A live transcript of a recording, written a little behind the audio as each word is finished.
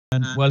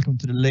and welcome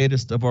to the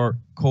latest of our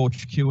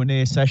coach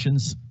Q&A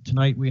sessions.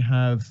 Tonight we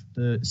have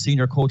the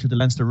senior coach of the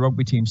Leinster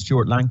Rugby team,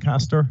 Stuart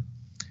Lancaster,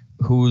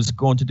 who's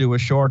going to do a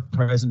short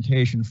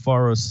presentation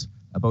for us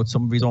about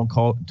some of his own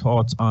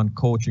thoughts on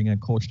coaching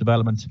and coach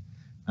development.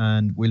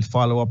 And we'll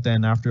follow up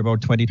then after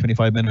about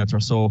 20-25 minutes or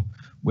so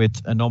with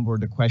a number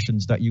of the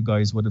questions that you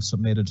guys would have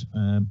submitted,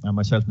 and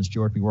myself and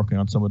Stuart will be working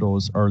on some of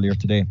those earlier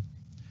today.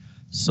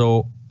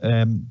 So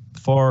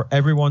for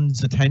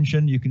everyone's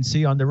attention, you can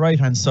see on the right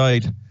hand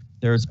side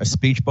there's a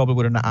speech bubble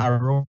with an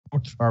arrow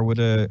or with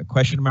a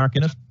question mark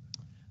in it,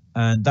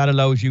 and that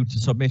allows you to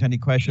submit any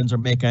questions or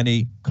make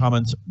any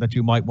comments that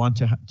you might want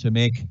to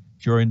make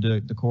during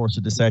the course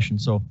of the session.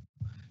 So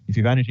if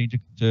you have anything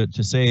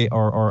to say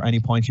or any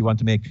points you want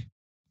to make,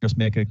 just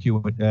make a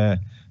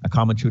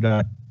comment through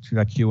that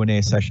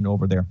Q&A session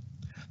over there.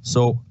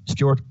 So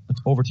Stuart, it's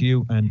over to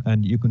you,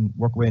 and you can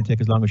work away and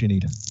take as long as you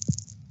need.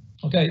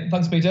 Okay,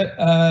 thanks, Peter.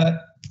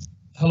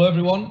 Hello,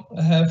 everyone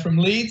from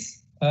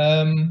Leeds.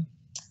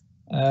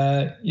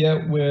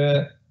 Yeah,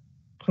 we're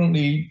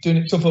currently doing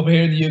it tough over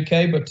here in the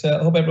UK, but I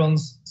hope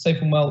everyone's safe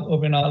and well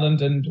over in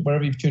Ireland and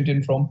wherever you've tuned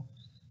in from.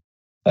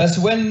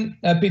 So when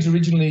Peter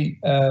originally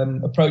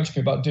approached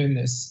me about doing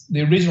this,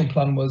 the original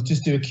plan was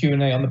just do a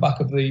Q&A on the back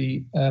of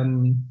the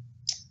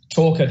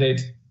talk I did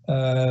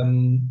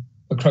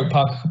at Croke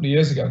Park a couple of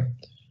years ago.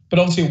 But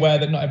obviously aware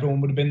that not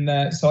everyone would have been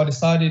there, so I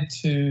decided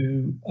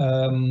to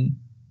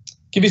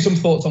give you some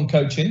thoughts on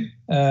coaching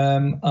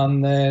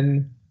and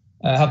then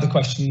have the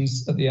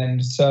questions at the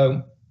end.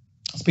 So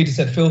as Peter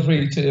said, feel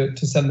free to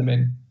send them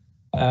in.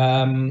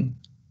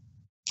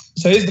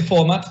 So here's the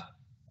format.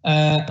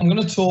 I'm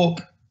going to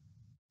talk.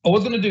 I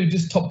was going to do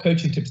just top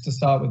coaching tips to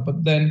start with,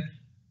 but then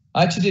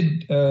I actually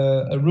did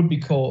a rugby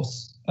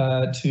course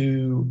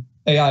to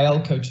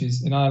AIL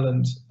coaches in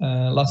Ireland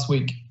last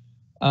week,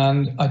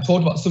 and I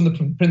talked about some of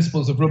the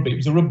principles of rugby. It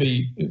was a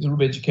rugby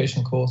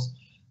educational course,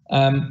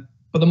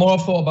 but the more I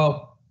thought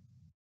about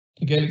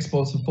the Gaelic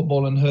sports of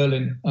football and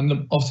hurling,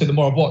 and obviously the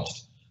more I've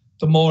watched,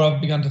 the more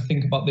I've begun to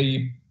think about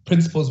the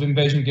principles of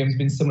invasion games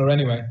being similar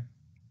anyway.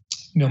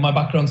 You know, my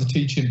background's a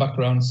teaching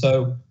background,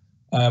 so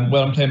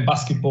where I'm playing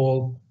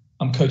basketball,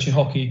 I'm coaching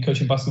hockey,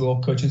 coaching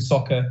basketball, coaching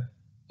soccer,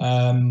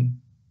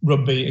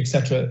 rugby,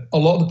 etc. A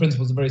lot of the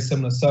principles are very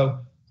similar. So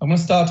I'm going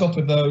to start off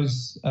with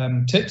those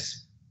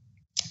tips,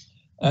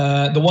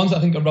 the ones that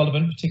I think are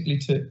relevant, particularly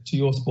to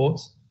your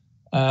sports.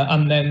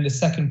 And then the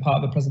second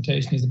part of the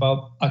presentation is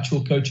about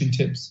actual coaching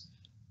tips.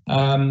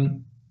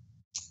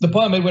 The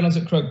point I made when I was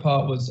at Croke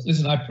Park was,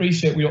 listen, I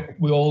appreciate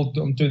we all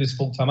don't do this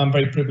full time. I'm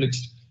very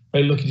privileged,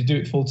 very lucky to do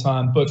it full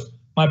time. But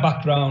my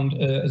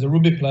background as a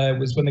rugby player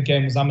was when the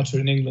game was amateur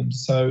in England.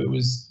 So it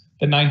was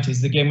the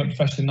 90s. The game went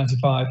professional in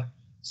 95.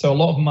 So a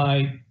lot of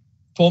my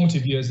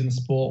formative years in the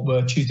sport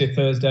were Tuesday,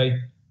 Thursday,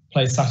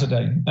 play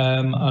Saturday.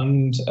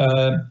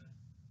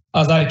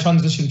 As I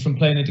transitioned from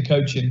playing into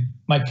coaching,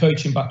 my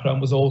coaching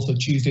background was also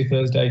Tuesday,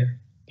 Thursday,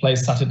 play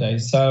Saturday.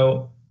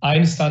 So I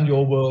understand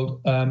your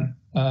world and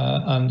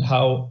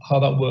how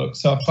that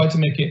works. So I've tried to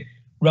make it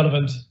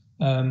relevant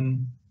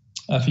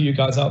for you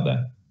guys out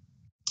there.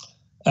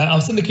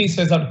 I'll send the key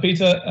slides out to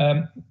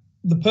Peter.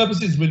 The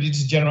purpose is really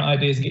just to generate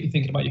ideas and get you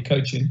thinking about your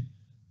coaching.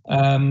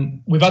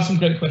 We've had some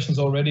great questions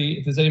already.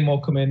 If there's any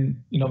more come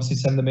in, you know, obviously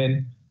send them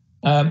in.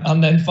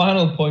 And then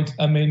final point,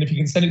 I mean, if you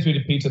can send it through to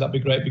Peter, that'd be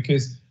great,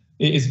 because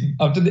it is.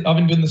 I've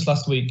been doing this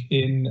last week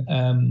in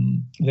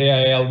the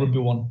AIL rugby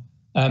one.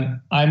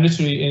 I'm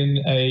literally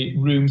in a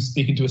room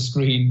speaking to a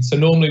screen. So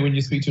normally when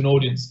you speak to an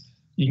audience,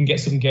 you can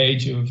get some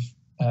gauge of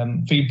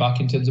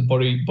feedback in terms of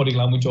body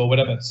language or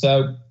whatever.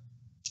 So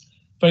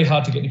very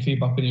hard to get any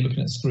feedback when you're looking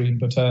at a screen,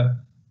 but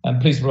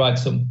please provide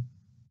some.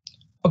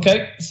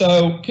 Okay,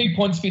 so key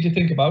points for you to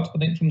think about, I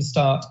think, from the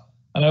start.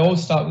 And I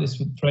always start with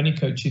this for any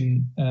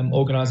coaching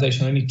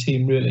organisation or any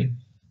team, really.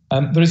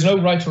 There is no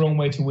right or wrong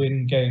way to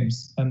win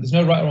games. There's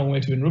no right or wrong way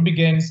to win rugby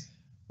games.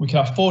 We could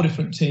have 4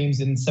 different teams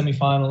in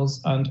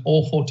semi-finals, and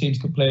all 4 teams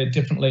could play it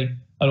differently,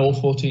 and all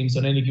 4 teams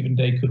on any given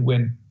day could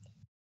win.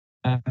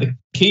 The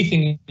key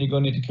thing you're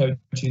going into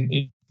coaching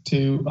is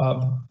to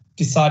have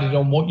decided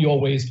on what your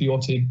way is for your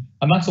team,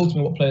 and that's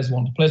ultimately what players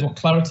want. Players want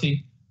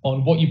clarity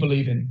on what you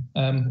believe in,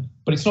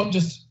 but it's not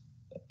just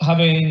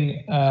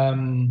having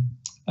an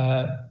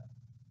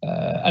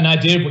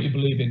idea of what you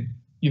believe in.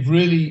 You've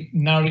really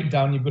narrowed it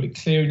down, you've got it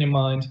clear in your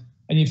mind,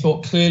 and you've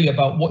thought clearly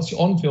about what's your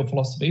on-field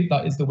philosophy.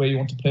 That is the way you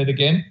want to play the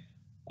game,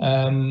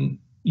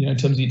 you know, in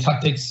terms of your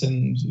tactics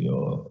and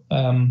your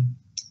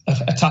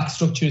attack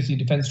structures, your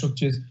defense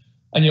structures,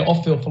 and your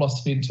off-field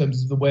philosophy in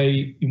terms of the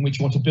way in which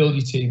you want to build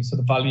your team. So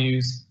the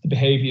values, the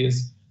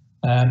behaviours,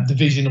 the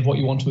vision of what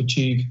you want to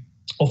achieve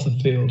off the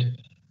field.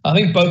 I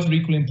think both are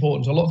equally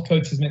important. A lot of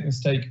coaches make the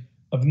mistake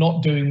of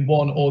not doing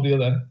one or the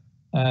other,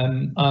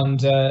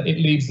 and it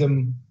leaves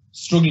them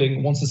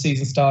struggling once the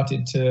season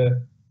started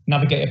to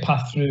navigate a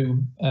path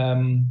through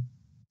the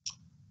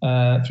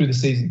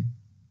season.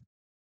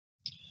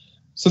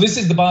 So this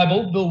is the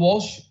Bible. Bill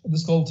Walsh,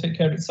 this will take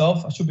care of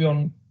itself. I should be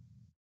on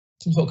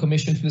some sort of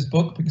commission for this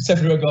book because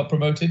everyone got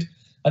promoted.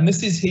 And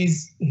this is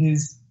his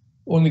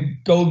one of the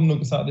golden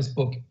nuggets out of this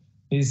book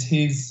is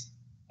his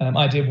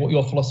idea of what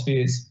your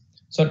philosophy is.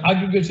 So an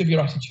aggregate of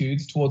your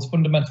attitudes towards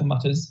fundamental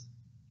matters.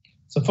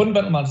 So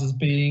fundamental matters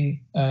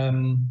being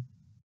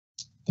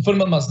the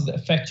fundamental matters that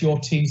affect your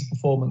team's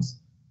performance,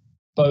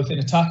 both in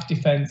attack,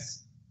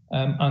 defence,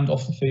 and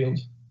off the field,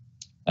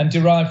 and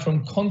derived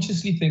from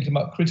consciously thinking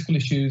about critical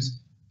issues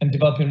and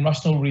developing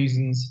rational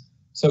reasons.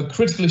 So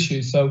critical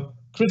issues. So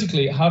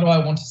critically, how do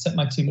I want to set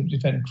my team up to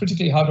defend?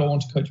 Critically, how do I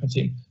want to coach my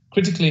team?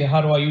 Critically,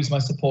 how do I use my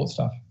support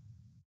staff?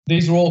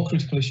 These are all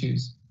critical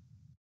issues.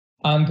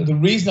 And the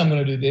reason I'm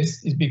going to do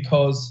this is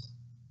because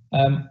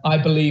I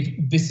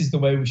believe this is the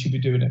way we should be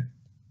doing it.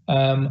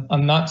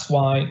 And that's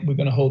why we're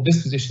going to hold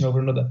this position over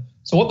another.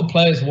 So what the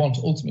players want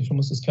ultimately from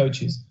us as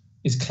coaches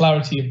is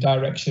clarity of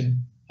direction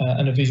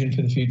and a vision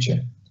for the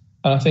future.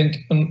 And I think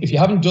if you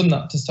haven't done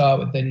that to start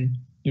with, then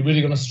you're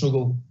really going to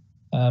struggle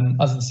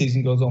as the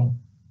season goes on.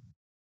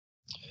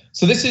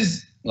 So this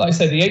is, like I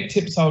say, the 8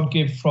 tips I would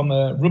give from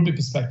a rugby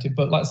perspective,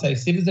 but like I say,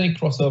 see if there's any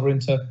crossover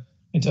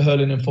into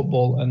hurling and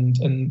football, and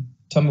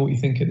tell me what you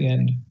think at the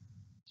end.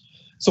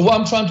 So what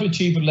I'm trying to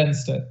achieve with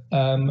Leinster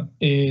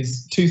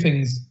is 2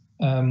 things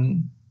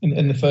in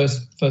the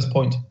first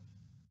point.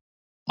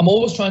 I'm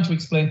always trying to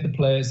explain to the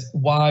players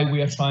why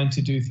we are trying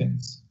to do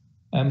things.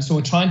 So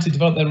we're trying to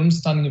develop their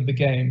understanding of the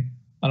game,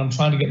 and I'm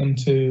trying to get them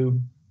to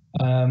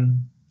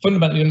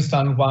fundamentally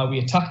understand why we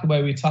attack the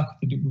way we attack,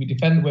 we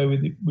defend the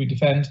way we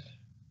defend,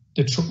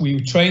 we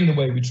train the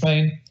way we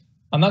train.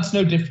 And that's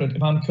no different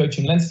if I'm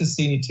coaching Leinster's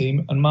senior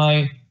team and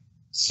my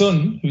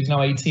son, who's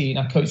now 18,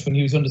 I coached when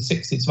he was under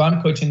 6s. So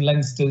I'm coaching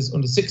Leinster's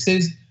under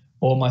 6s,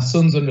 or my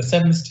son's under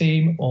 7s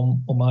team, or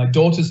my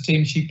daughter's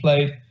team, she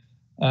played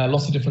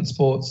lots of different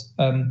sports,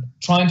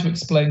 trying to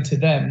explain to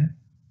them,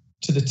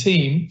 to the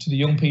team, to the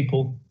young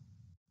people,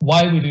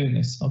 why we're doing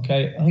this,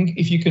 okay? I think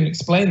if you can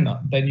explain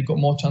that, then you've got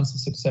more chance of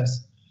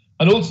success.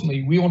 And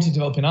ultimately, we want to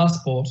develop in our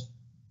sport,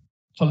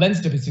 for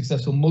Leinster to be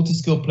successful,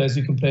 multi-skilled players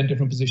who can play in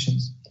different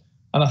positions.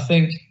 And I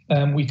think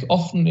we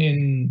often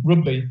in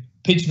rugby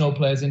pigeonhole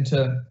players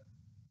into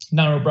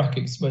narrow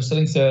brackets, where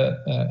Leinster's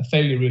a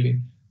failure really.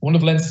 One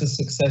of Leinster's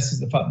success is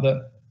the fact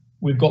that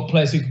we've got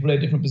players who can play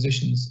different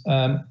positions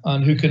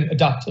and who can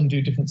adapt and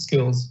do different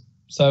skills.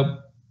 So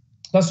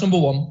that's number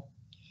one.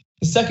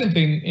 The second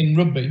thing in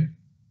rugby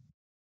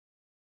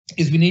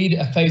is we need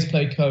a phase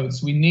play code.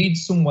 So we need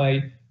some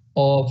way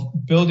of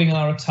building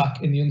our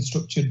attack in the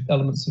unstructured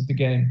elements of the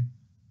game.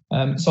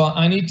 So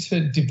I need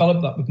to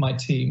develop that with my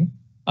team,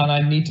 and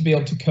I need to be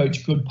able to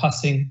coach good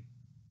passing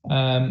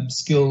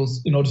skills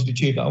in order to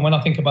achieve that. And when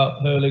I think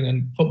about hurling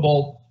and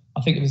football,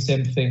 I think of the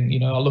same thing. You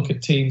know, I look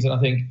at teams and I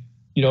think,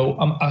 you know,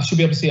 I should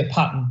be able to see a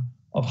pattern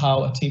of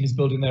how a team is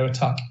building their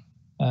attack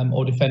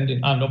or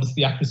defending, and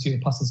obviously the accuracy of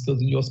the passing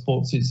skills in your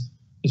sports is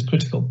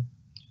critical.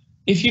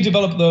 If you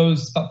develop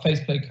that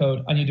phase play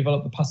code and you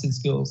develop the passing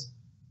skills,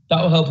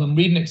 that will help them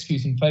read and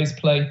execute in phase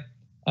play,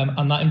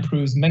 and that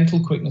improves mental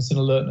quickness and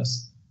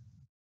alertness.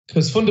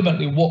 Because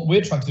fundamentally what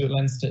we're trying to do at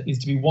Leinster is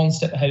to be one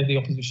step ahead of the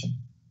opposition.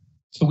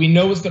 So we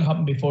know what's going to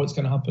happen before it's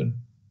going to happen.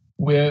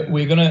 We're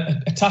going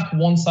to attack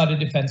one side of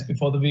defence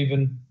before they've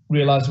even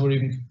realised we're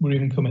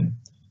even coming.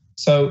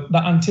 So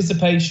that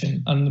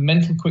anticipation and the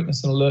mental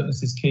quickness and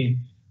alertness is key.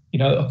 You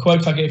know, a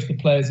quote I gave to the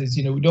players is,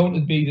 you know, we don't want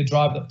to be the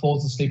driver that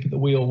falls asleep at the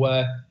wheel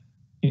where,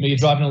 you know, you're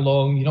driving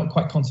along, you're not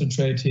quite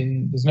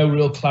concentrating, there's no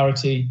real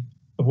clarity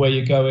of where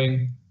you're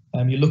going.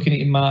 You're looking at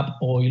your map,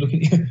 or you're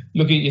looking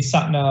at your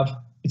sat nav,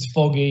 it's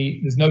foggy,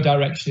 there's no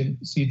direction,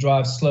 so you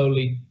drive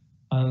slowly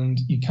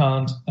and you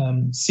can't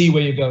see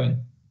where you're going.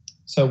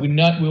 So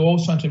we're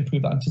always trying to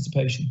improve that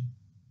anticipation.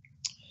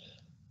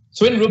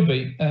 So in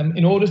rugby,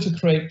 in order to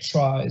create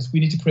tries, we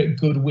need to create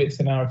good width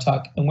in our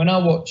attack. And when I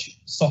watch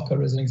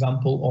soccer, as an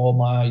example, or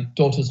my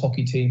daughter's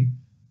hockey team,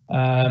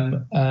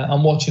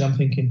 I'm watching, I'm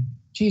thinking,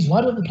 geez,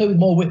 why don't they play with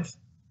more width?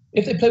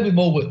 If they play with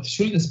more width,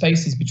 surely the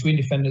spaces between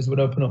defenders would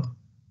open up.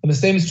 And the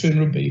same is true in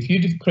rugby. If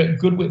you create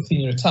good width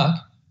in your attack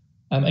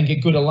and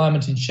get good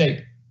alignment in shape,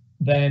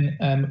 then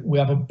we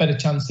have a better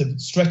chance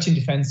of stretching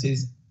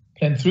defences,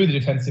 playing through the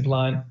defensive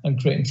line and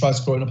creating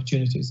try-scoring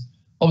opportunities.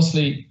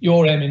 Obviously,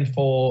 you're aiming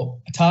for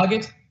a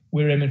target,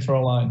 we're aiming for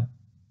a line.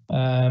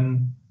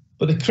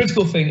 But the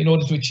critical thing in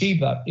order to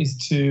achieve that is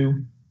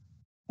to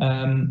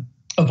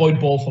avoid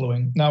ball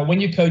following. Now,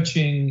 when you're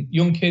coaching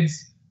young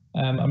kids,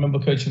 I remember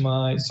coaching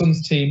my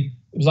son's team,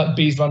 it was like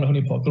bees around a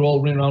honey pot. They're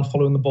all running around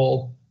following the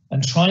ball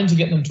and trying to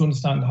get them to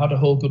understand how to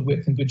hold good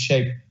width and good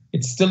shape.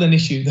 It's still an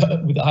issue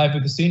that I have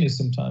with the seniors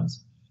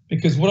sometimes,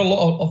 because what a lot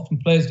of often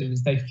players do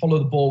is they follow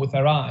the ball with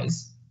their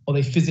eyes, or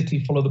they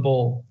physically follow the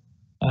ball.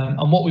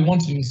 And what we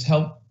want to do is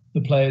help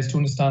the players to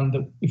understand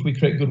that if we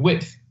create good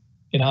width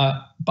in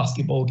our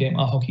basketball game,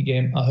 our hockey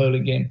game, our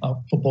hurling game,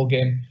 our football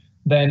game,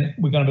 then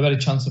we're going to have a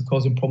better chance of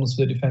causing problems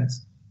for the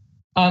defence.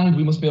 And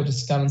we must be able to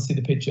scan and see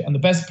the picture. And the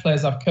best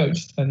players I've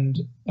coached, and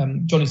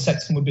Johnny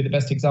Sexton would be the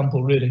best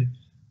example, really.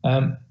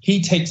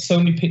 He takes so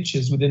many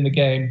pictures within the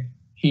game.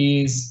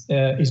 He's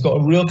got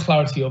a real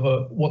clarity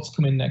over what's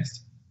coming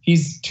next.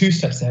 He's 2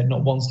 steps ahead,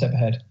 not 1 step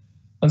ahead.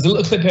 And there's a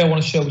little clip here I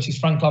want to show, which is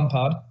Frank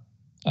Lampard.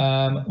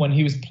 when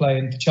he was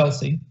playing for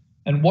Chelsea,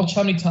 and watch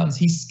how many times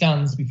he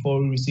scans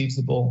before he receives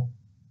the ball.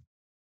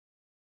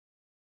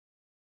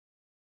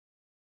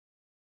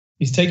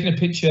 He's taking a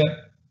picture.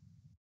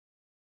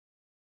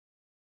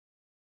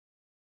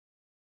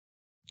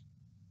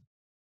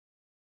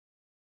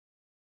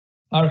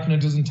 I reckon a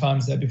dozen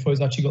times there before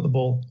he's actually got the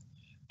ball.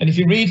 And if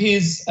you read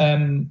his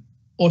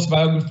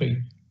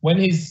autobiography, when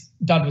his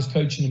dad was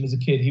coaching him as a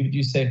kid, he would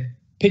just say,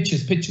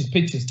 pictures, pictures,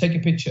 pictures, take a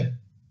picture.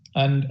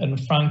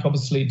 And Frank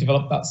obviously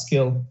developed that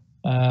skill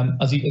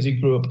as he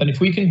grew up. And if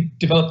we can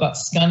develop that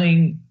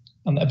scanning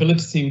and the ability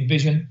to see with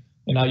vision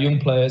in our young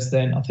players,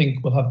 then I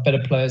think we'll have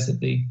better players at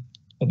the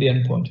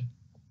end point.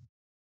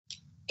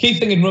 Key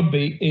thing in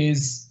rugby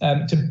is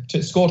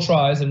to score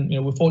tries, and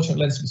we're fortunate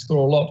Leinster to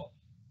score a lot,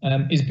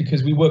 is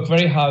because we work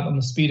very hard on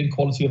the speed and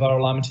quality of our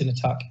alignment in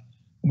attack.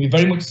 And we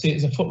very much see it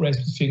as a foot race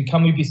between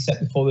can we be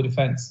set before the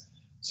defence.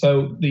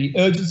 So the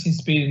urgency,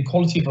 speed and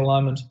quality of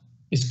alignment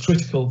is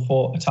critical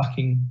for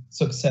attacking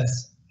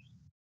success.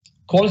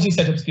 Quality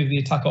setups give the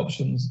attack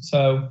options.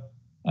 So,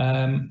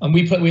 and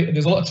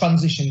there's a lot of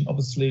transition,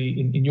 obviously,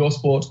 in your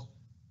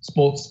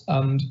sports,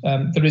 and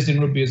there is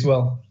in rugby as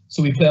well.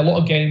 So we play a lot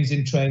of games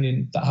in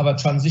training that have a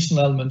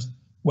transitional element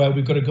where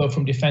we've got to go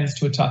from defence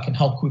to attack, and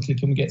how quickly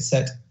can we get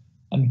set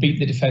and beat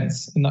the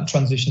defence in that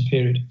transition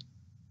period.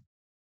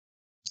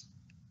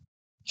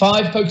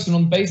 5, focusing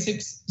on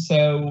basics.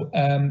 So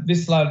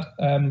this lad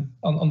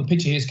on the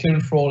picture here is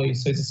Kieran Frawley.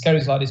 So he's a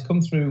Skerries lad. He's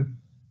come through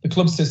the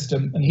club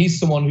system, and he's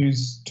someone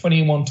who's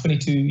 21,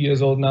 22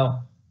 years old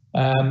now.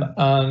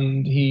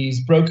 And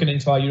he's broken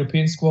into our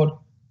European squad.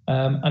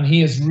 And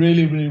he has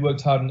really, really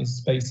worked hard in his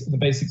space, the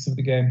basics of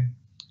the game.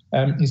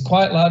 He's a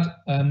quiet lad,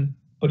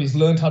 but he's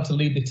learned how to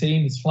lead the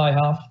team. He's fly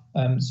half.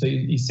 So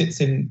he sits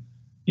in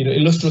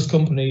illustrious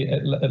company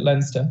at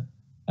Leinster.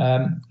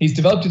 He's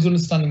developed his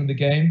understanding of the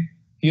game.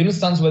 He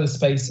understands where the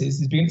space is.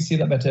 He's beginning to see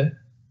that better.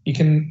 He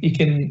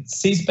can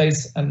see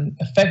space and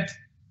affect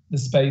the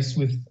space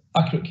with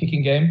accurate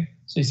kicking game.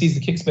 So he sees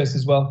the kick space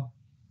as well.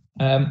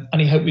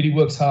 And he really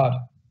works hard.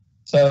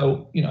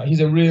 So, he's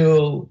a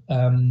real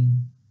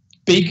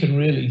beacon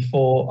really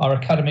for our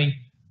academy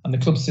and the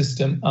club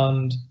system,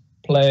 and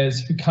players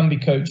who can be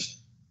coached,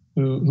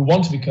 who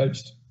want to be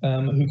coached,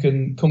 who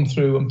can come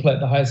through and play at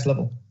the highest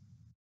level.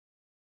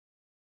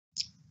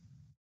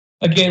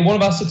 Again, one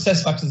of our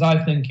success factors,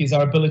 I think, is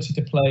our ability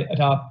to play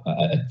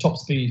at top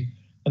speed.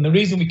 And the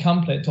reason we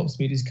can play at top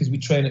speed is because we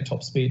train at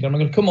top speed. And I'm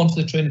going to come on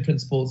to the training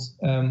principles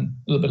a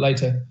little bit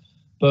later.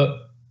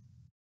 But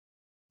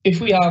if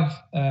we have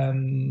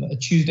a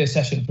Tuesday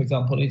session, for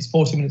example, and it's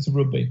 40 minutes of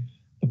rugby,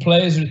 the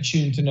players are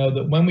attuned to know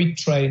that when we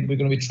train, we're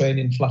going to be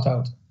training flat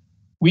out.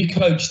 We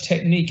coach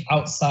technique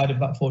outside of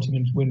that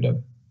 40-minute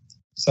window.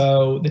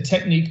 So the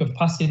technique of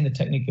passing, the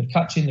technique of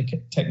catching, the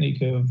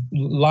technique of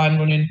line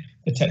running,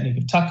 the technique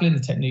of tackling, the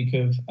technique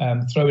of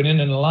throwing in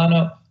a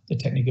lineup, the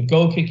technique of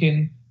goal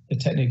kicking, the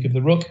technique of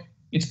the ruck,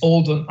 it's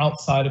all done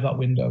outside of that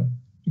window.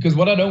 Because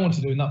what I don't want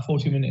to do in that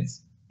 40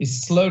 minutes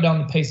is slow down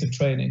the pace of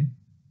training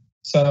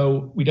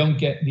so we don't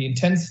get the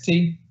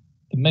intensity,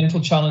 the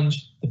mental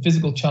challenge, the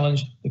physical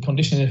challenge, the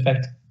conditioning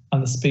effect,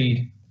 and the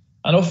speed.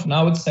 And often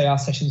I would say our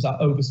sessions are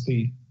over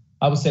speed.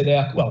 I would say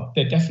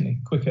they're definitely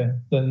quicker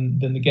than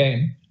the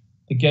game.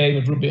 The game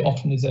of rugby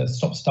often is a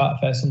stop-start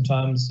affair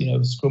sometimes,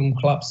 scrum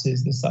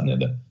collapses, this, that, and the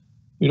other.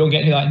 We don't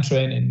get any of that in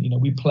training.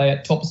 We play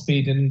at top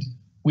speed, and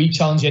we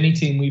challenge any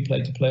team we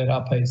play to play at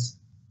our pace.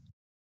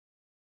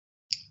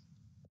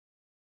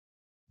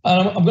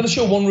 And I'm going to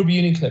show one rugby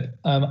union clip,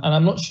 and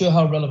I'm not sure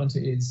how relevant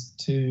it is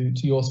to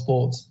your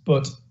sports,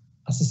 but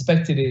I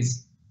suspect it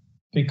is,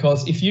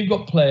 because if you've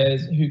got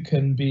players who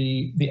can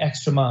be the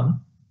extra man,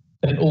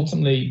 then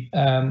ultimately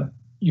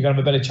you're going to have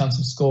a better chance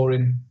of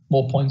scoring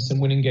more points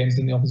and winning games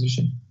than the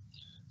opposition.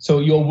 So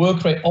your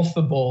work rate off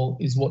the ball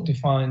is what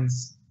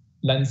defines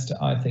Leinster,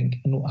 I think,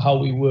 and how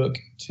we work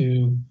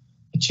to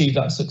achieve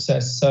that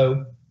success.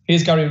 So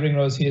here's Gary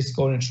Ringrose here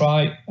scoring a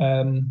try.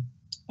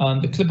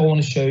 And the clip I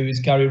want to show you is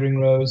Gary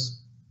Ringrose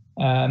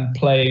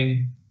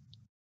playing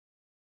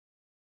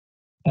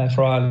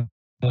for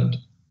Ireland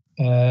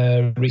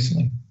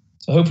recently.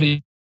 So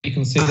hopefully you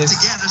can see this.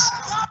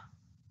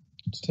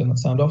 Just turn that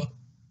sound off.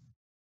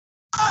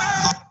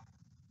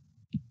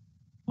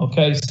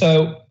 Okay,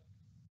 so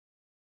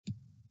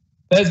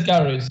there's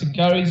Gary. So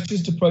Gary's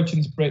just approaching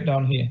this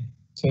breakdown here.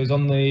 So he's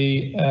on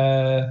the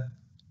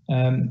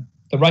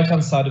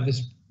right-hand side of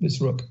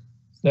this ruck.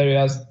 There he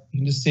is. You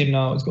can just see him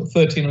now. He's got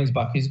 13 on his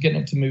back. He's getting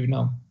up to move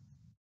now.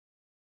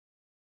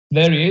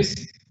 There he is,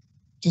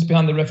 just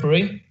behind the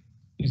referee.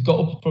 He's got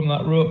up from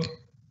that ruck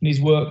and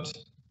he's worked.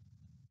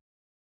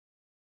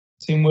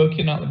 See him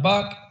working out the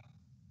back.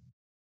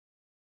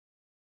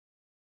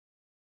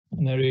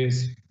 And there he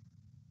is,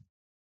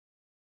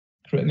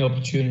 creating the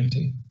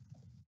opportunity.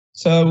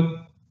 So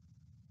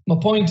my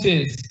point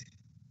is,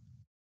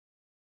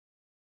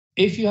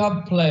 if you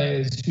have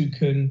players who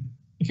can,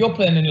 if you're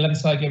playing an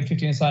 11-side game,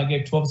 15-side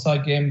game,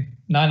 12-side game,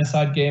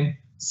 9-side game,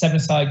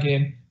 7-side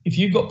game, if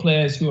you've got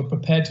players who are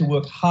prepared to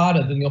work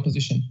harder than the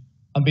opposition,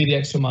 and be the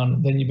extra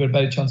man, then you've got a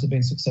better chance of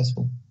being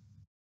successful.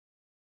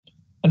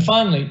 And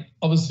finally,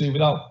 obviously,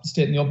 without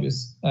stating the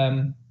obvious,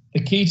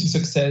 the key to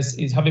success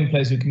is having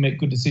players who can make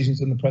good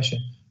decisions under pressure.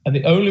 And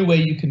the only way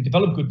you can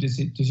develop good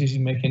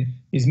decision making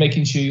is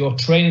making sure your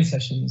training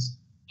sessions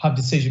have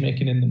decision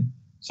making in them.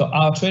 So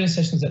our training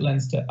sessions at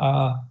Leinster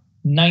are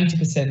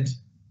 90%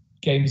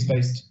 games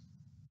based,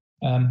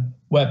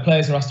 where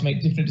players are asked to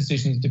make different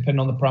decisions depending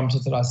on the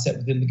parameters that I set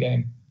within the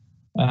game.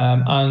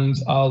 And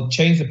I'll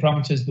change the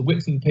parameters, the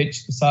width of the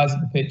pitch, the size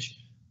of the pitch,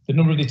 the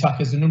number of the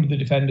attackers, the number of the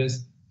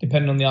defenders,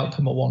 depending on the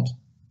outcome I want.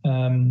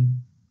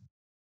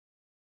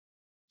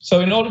 So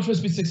in order for us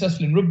to be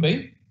successful in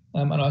rugby,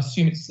 and I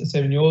assume it's the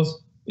same in yours,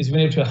 is we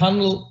need to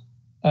handle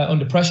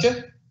under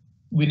pressure.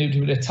 We need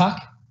to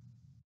attack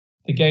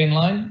the gain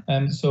line.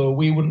 So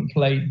we wouldn't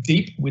play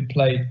deep, we'd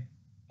play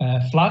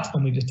flat,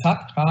 and we'd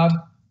attack hard.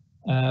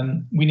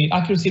 We need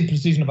accuracy and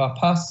precision of our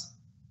pass.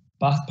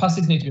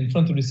 Passes need to be in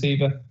front of the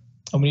receiver,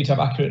 and we need to have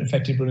accurate and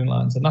effective running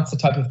lines. And that's the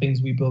type of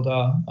things we build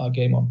our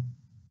game on.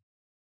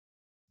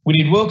 We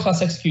need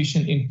world-class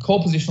execution in core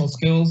positional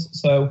skills.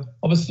 So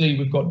obviously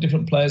we've got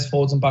different players,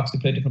 forwards and backs, who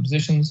play different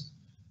positions.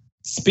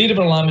 Speed of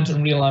alignment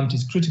and realignment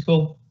is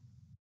critical.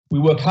 We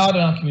work hard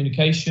on our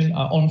communication,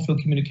 our on-field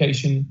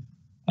communication,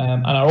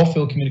 and our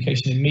off-field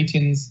communication in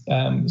meetings,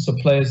 so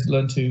players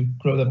learn to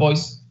grow their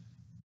voice.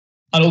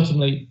 And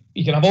ultimately,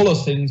 you can have all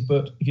those things,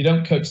 but if you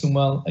don't coach them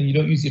well and you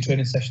don't use your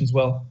training sessions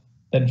well,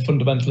 then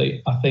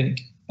fundamentally, I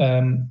think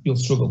you'll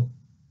struggle.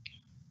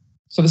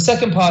 So the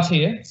second part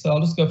here, so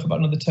I'll just go for about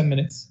another 10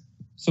 minutes.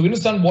 So we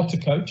understand what to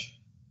coach.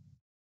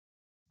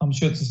 I'm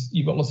sure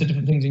you've got lots of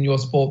different things in your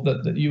sport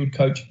that you would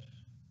coach.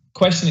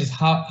 Question is,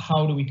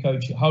 how do we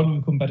coach it? How do we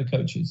become better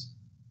coaches?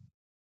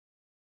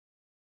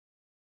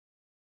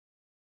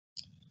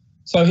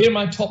 So here are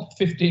my top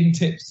 15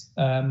 tips.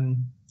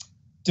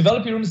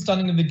 Develop your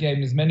understanding of the game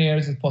in as many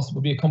areas as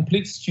possible. Be a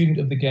complete student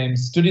of the game.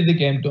 Study the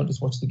game, don't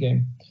just watch the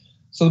game.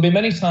 So there'll be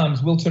many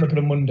times we'll turn up on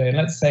a Monday, and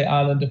let's say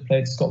Ireland have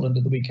played Scotland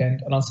at the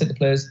weekend, and I'll say to the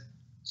players,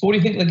 so what do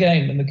you think of the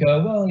game? And they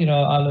go, well,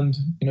 Ireland,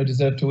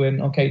 deserved to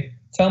win. Okay,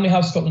 tell me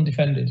how Scotland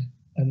defended.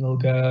 And they'll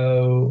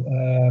go,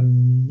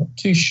 not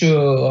too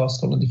sure how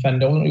Scotland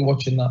defended. I wasn't really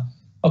watching that.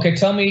 Okay,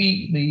 tell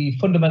me the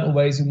fundamental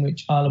ways in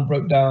which Ireland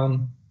broke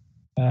down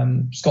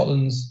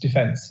Scotland's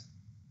defence.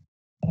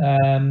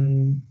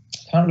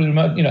 Can't really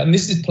remember, and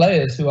this is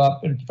players who are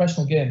in a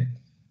professional game.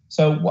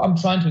 So what I'm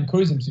trying to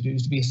encourage them to do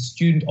is to be a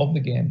student of the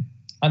game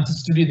and to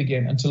study the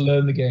game and to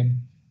learn the game.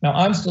 Now,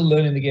 I'm still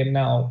learning the game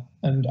now,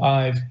 and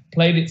I've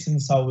played it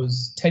since I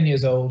was 10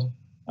 years old,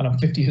 and I'm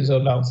 50 years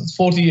old now, so it's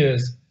 40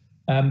 years.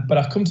 But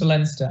I've come to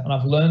Leinster and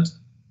I've learned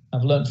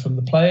from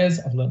the players,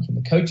 I've learned from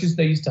the coaches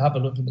they used to have,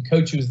 I've learned from the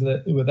coaches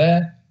who were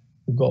there.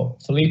 We've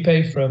got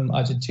Felipe from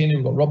Argentina,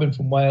 we've got Robin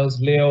from Wales,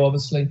 Leo,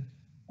 obviously.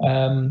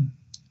 And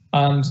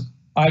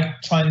I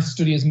try and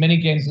study as many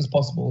games as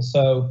possible.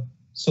 So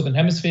Southern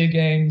Hemisphere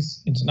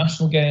games,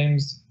 international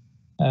games,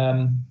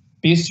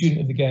 be a student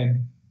of the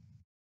game.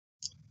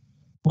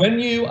 When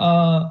you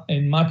are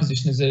in my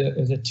position as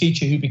a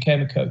teacher who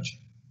became a coach,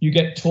 you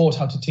get taught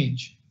how to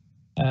teach.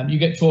 You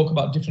get taught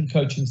about different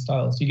coaching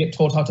styles. You get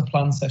taught how to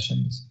plan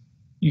sessions.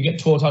 You get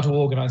taught how to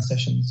organize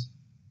sessions,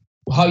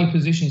 how you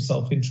position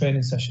yourself in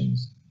training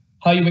sessions,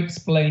 how you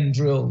explain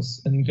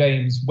drills and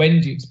games, when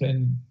do you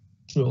explain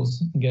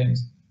drills and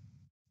games,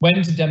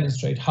 when to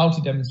demonstrate, how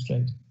to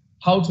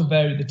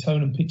vary the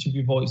tone and pitch of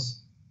your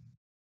voice,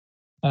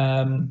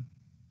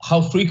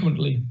 how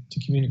frequently to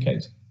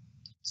communicate.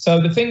 So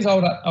the things I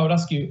would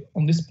ask you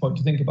on this point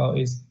to think about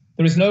is,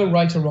 there is no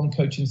right or wrong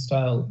coaching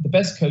style. The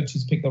best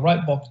coaches pick the right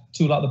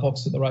tool out of the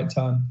box at the right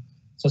time.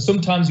 So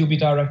sometimes you'll be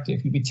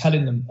directive, you'll be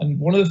telling them. And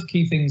one of the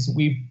key things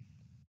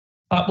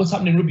what's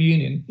happening in rugby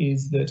union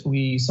is that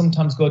we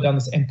sometimes go down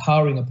this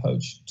empowering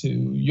approach to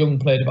young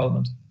player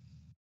development.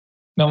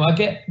 Now, I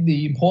get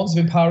the importance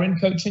of empowering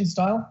coaching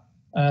style,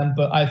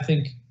 but I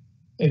think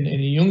in a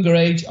younger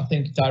age, I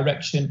think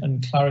direction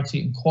and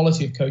clarity and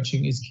quality of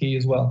coaching is key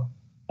as well.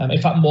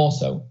 In fact, more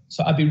so.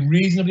 So I'd be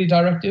reasonably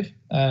directive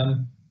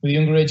with a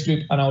younger age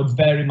group, and I would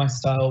vary my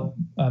style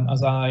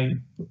as I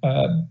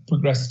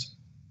progressed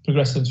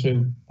them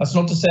through. That's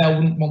not to say I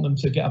wouldn't want them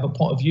to have a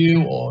point of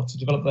view or to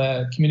develop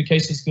their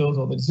communication skills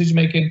or their decision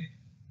making,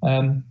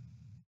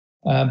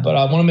 but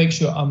I want to make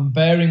sure I'm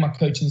varying my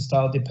coaching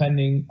style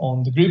depending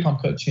on the group I'm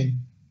coaching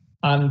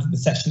and the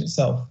session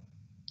itself.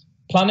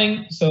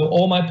 Planning, so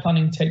all my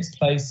planning takes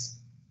place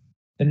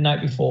the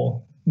night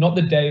before, not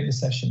the day of the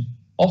session.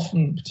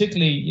 Often,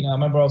 particularly, I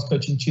remember I was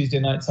coaching Tuesday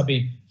nights, I'd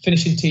be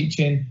finishing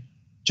teaching,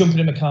 jumping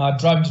in my car,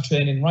 driving to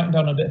training, writing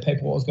down on a bit of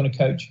paper what I was going to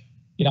coach.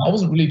 I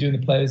wasn't really doing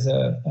the players,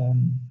 I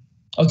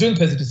was doing the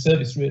players a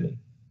disservice, really.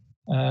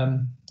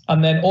 And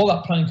then all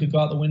that planning could go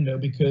out the window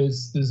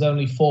because there's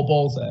only 4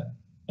 balls there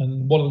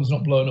and one of them's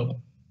not blown up,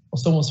 or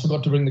someone's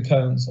forgot to bring the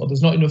cones, or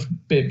there's not enough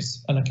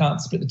bibs and I can't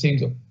split the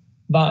teams up.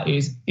 That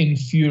is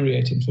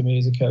infuriating for me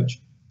as a coach.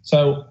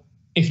 So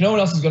if no one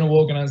else is going to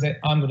organise it,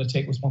 I'm going to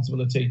take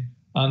responsibility.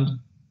 And,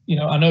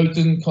 I know it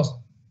doesn't cost,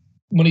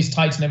 money's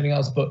tight and everything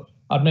else, but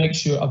I'd make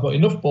sure I've got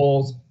enough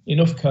balls,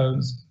 enough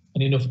cones,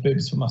 and enough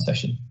bibs for my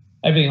session.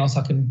 Everything else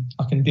I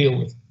can deal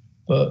with.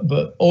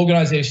 But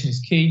organisation is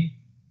key.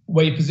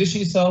 Where you position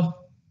yourself,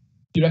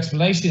 your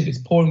explanation. If it's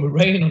pouring with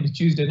rain on a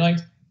Tuesday night,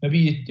 maybe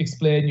you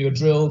explain your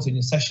drills and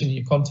your session and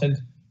your content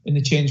in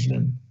the changing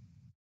room.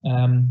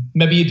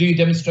 Maybe you do your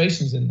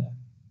demonstrations in there.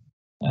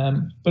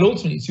 But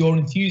ultimately, it's your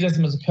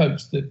enthusiasm as a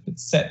coach that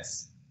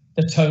sets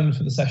the tone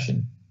for the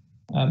session,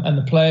 and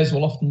the players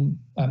will often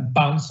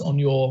bounce on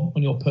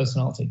your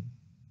personality.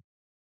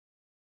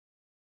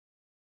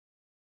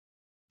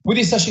 With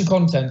your session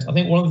content, I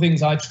think one of the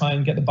things I try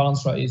and get the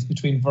balance right is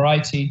between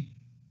variety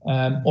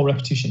or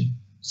repetition.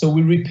 So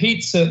we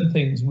repeat certain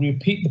things, we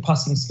repeat the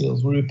passing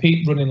skills, we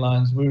repeat running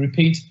lines, we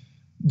repeat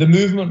the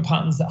movement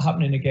patterns that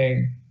happen in a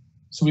game.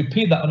 So we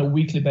repeat that on a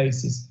weekly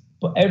basis,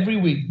 but every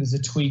week there's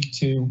a tweak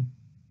to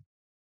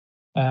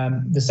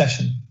the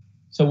session.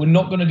 So we're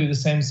not going to do the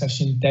same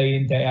session day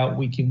in, day out,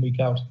 week in,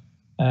 week out.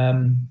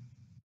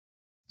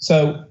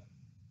 So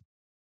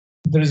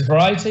there is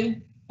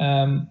variety.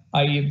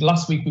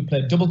 Last week we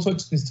played double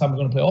touch. This time we're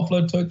going to play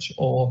offload touch,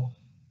 or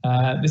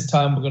this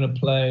time we're going to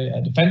play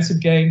a defensive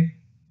game.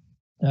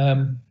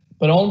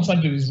 But all I'm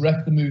trying to do is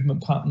rep the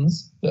movement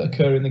patterns that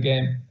occur in the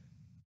game.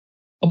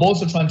 I'm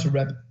also trying to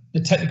rep the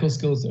technical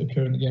skills that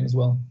occur in the game as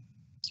well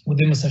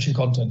within my session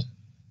content.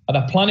 And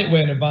I plan it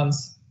way in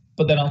advance,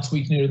 but then I'll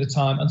tweak nearer the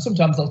time, and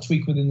sometimes I'll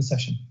tweak within the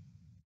session.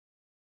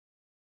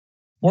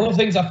 One of the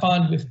things I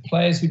find with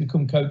players who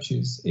become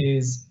coaches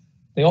is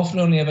they often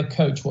only ever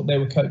coach what they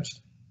were coached.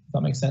 If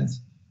that makes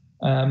sense.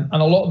 And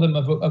a lot of them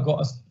have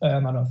got, I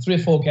don't know, 3 or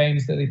 4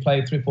 games that they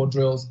play, 3 or 4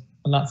 drills,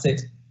 and that's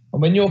it.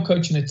 And when you're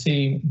coaching a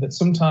team that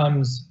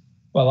sometimes,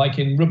 well, like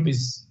in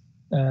rugby's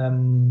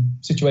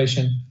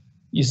situation,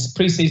 your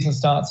pre-season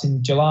starts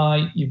in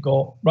July, you've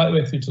got right the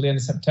way through to the end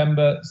of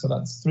September, so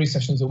that's 3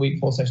 sessions a week,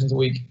 4 sessions a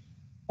week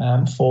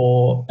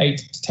for 8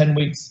 to 10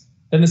 weeks.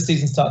 Then the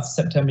season starts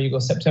in September, you go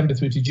September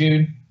through to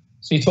June.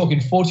 So you're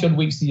talking 40 odd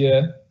weeks a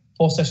year,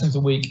 4 sessions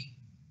a week.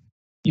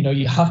 You know,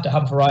 you have to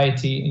have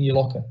variety in your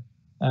locker.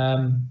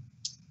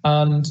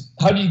 And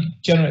how do you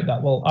generate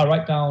that? Well, I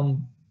write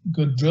down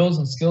good drills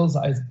and skills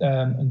that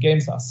and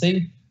games that I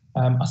see.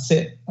 I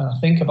sit and I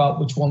think about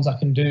which ones I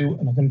can do,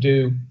 and I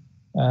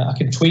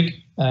can tweak,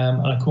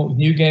 and I come up with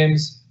new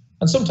games.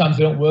 And sometimes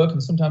they don't work,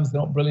 and sometimes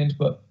they're not brilliant,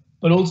 but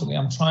ultimately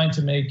I'm trying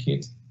to make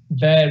it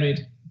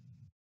varied,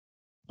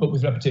 but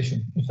with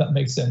repetition, if that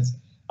makes sense.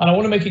 And I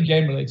want to make it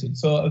game related.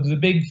 So there's a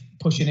big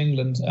push in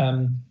England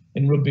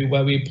in rugby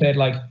where we played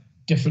like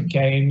different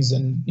games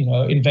and, you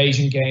know,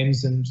 invasion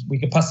games, and we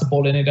could pass the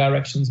ball in any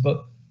directions,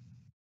 but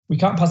we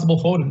can't pass the ball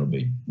forward in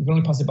rugby. We can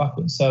only pass it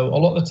backwards. So a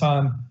lot of the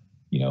time,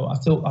 you know, I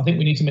think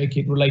we need to make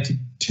it related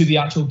to the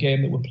actual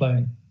game that we're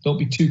playing. Don't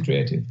be too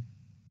creative.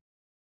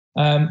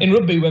 In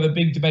rugby, we have a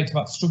big debate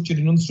about structured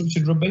and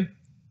unstructured rugby.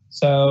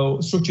 So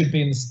structured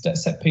being the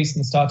set piece and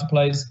the starter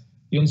plays,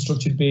 the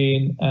unstructured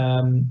being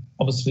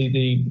obviously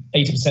the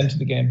 80% of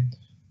the game.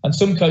 And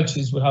some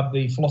coaches would have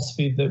the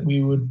philosophy that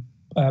we would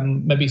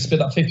maybe split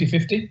that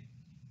 50-50,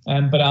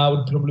 but I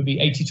would probably be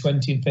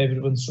 80-20 in favour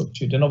of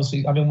unstructured. And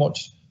obviously, having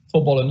watched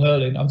football and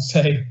hurling, I would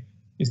say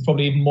it's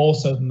probably even more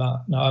so than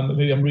that. Now,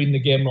 maybe I'm reading the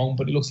game wrong,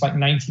 but it looks like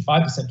 95%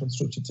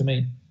 unstructured to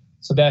me.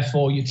 So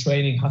therefore, your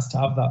training has to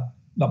have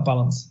that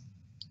balance.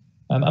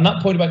 And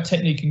that point about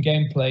technique and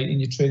gameplay in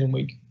your training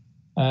week,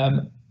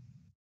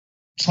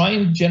 try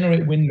and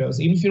generate windows,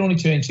 even if you're only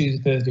training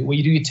Tuesday, Thursday, where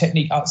you do your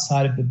technique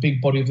outside of the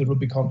big body of the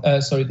rugby,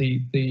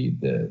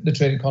 the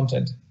training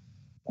content.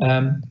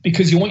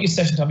 Because you want your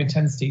session to have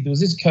intensity. There was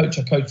this coach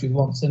I coached with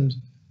once, and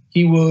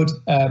he would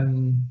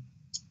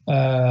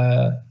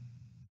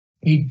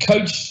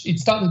he'd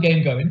start the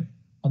game going,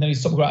 and then he'd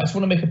stop. Right, I just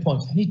want to make a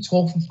point. And he'd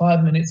talk for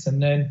 5 minutes,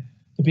 and then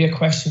there'd be a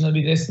question, there'd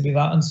be this, there'd be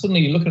that, and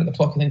suddenly you're looking at the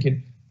clock and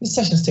thinking, this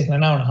session's taken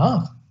an hour and a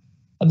half,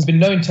 and there's been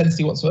no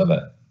intensity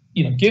whatsoever.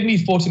 You know, give me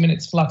 40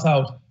 minutes flat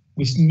out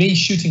with me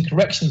shooting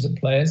corrections at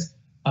players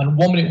and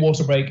 1 minute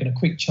water break and a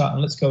quick chat,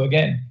 and let's go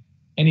again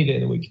any day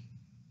of the week.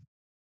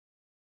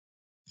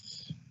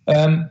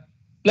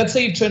 Let's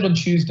say you've trained on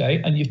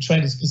Tuesday and you've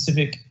trained a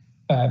specific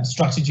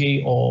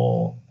strategy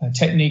or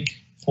technique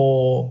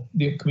for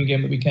the upcoming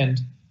game of the weekend.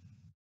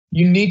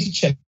 You need to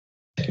check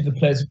if the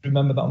players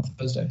remember that on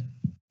Thursday.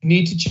 You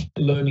need to check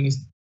the learning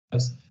is. I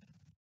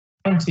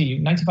guarantee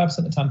you, 95%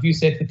 of the time, if you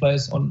say to the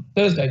players on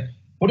Thursday,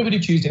 what did we do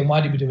Tuesday and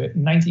why did we do it?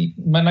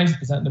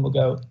 90% of them will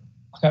go,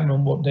 I can't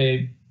remember what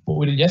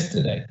we did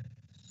yesterday.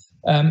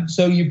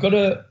 So you've got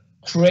to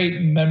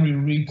create memory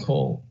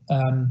recall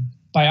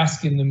by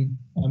asking them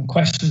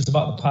questions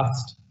about the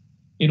past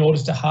in order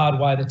to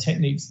hardwire the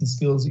techniques and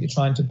skills that you're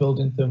trying to build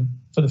into them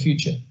for the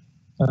future.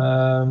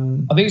 I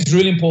think it's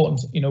really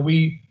important. You know,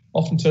 we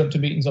often turn up to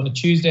meetings on a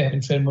Tuesday,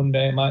 having trained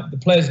Monday, and the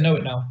players know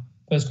it now.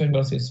 First question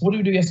goes is, so what did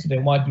we do yesterday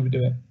and why did we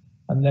do it?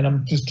 And then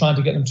I'm just trying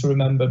to get them to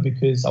remember,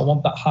 because I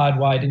want that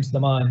hardwired into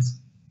their minds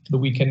for the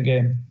weekend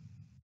game.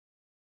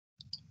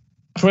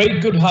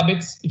 Create good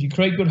habits. If you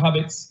create good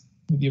habits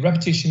with your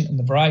repetition and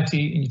the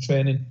variety in your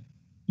training,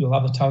 you'll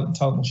have the talent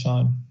will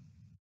shine.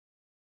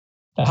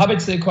 The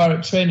habits they acquire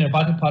at training are a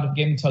vital part of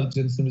game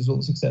intelligence and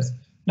result success.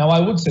 Now, I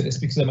would say this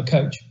because I'm a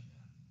coach,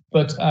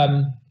 but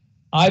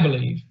I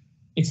believe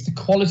it's the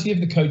quality of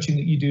the coaching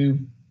that you do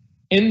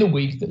in the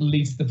week that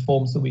leads to the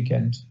performance of the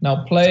weekend.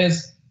 Now,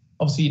 players,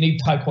 obviously, you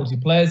need high quality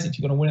players if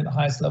you're going to win at the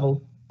highest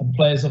level, and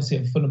players obviously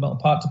have a fundamental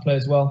part to play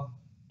as well.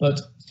 But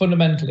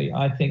fundamentally,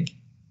 I think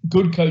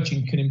good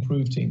coaching can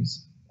improve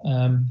teams.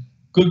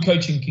 Good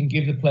coaching can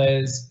give the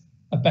players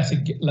a better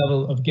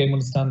level of game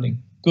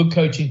understanding. Good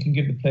coaching can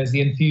give the players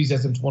the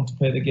enthusiasm to want to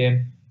play the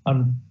game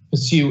and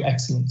pursue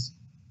excellence.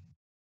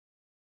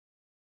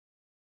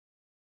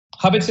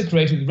 Habits are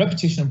created with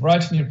repetition and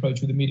variety in your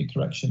approach with immediate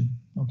correction.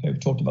 Okay, we've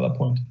talked about that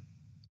point.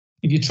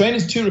 If your training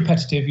is too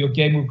repetitive, your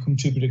game will become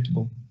too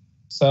predictable.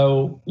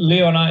 So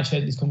Leo and I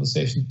actually had this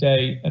conversation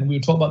today, and we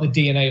were talking about the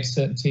DNA of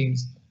certain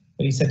teams.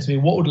 But he said to me,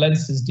 "What would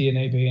Leinster's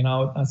DNA be?" And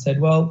I said,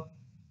 "Well,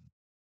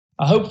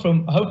 I hope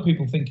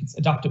people think it's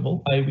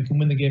adaptable. We can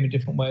win the game in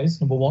different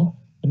ways. Number one,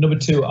 and number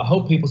two, I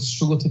hope people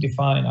struggle to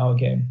define our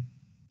game,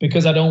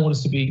 because I don't want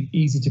us to be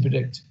easy to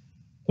predict.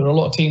 There are a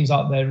lot of teams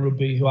out there in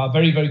rugby who are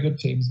very, very good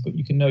teams, but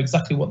you can know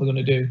exactly what they're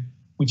going to do,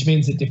 which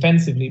means that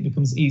defensively it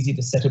becomes easy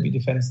to set up your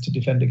defence to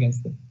defend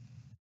against them."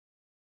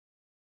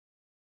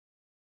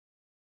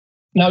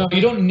 Now,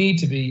 you don't need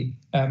to be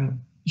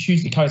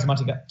hugely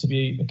charismatic to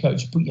be a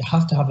coach, but you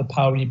have to have the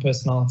power in your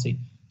personality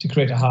to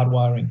create a hard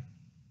wiring.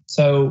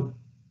 So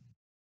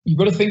you've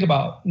got to think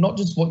about not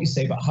just what you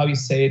say, but how you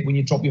say it, when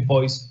you drop your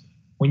voice,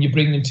 when you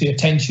bring them to your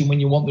attention, when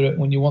you want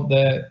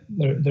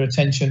their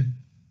attention,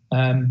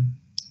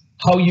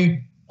 how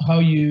you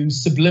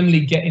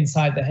subliminally get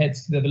inside their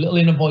heads. They have a little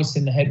inner voice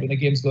in the head when the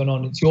game's going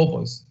on. It's your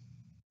voice,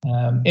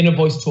 inner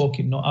voice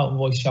talking, not outer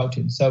voice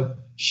shouting. So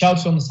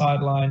shouting on the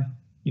sideline,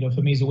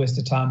 for me is a waste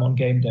of time on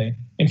game day.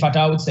 In fact,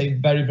 I would say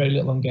very, very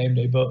little on game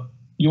day. But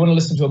you want to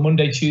listen to a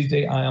Monday,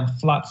 Tuesday, I am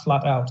flat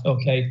out.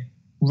 Okay,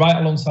 right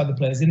alongside the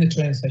players in the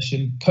training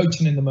session,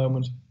 coaching in the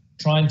moment,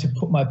 trying to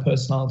put my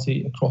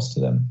personality across to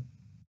them.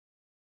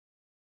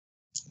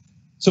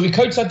 So we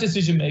coach that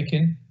decision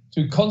making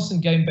through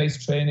constant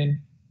game-based training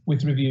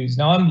with reviews.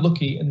 Now, I'm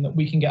lucky in that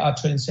we can get our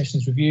training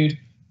sessions reviewed.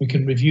 We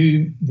can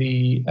review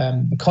the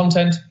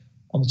content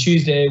on the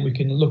Tuesday. We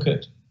can look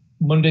at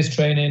Monday's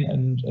training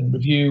and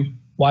review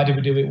why did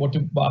we do it, what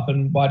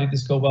happened, why did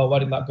this go well, why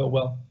did that go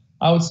well.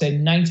 I would say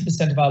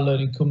 90% of our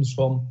learning comes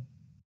from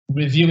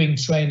reviewing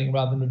training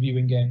rather than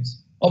reviewing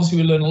games. Obviously,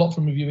 we learn a lot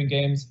from reviewing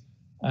games,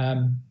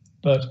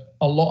 but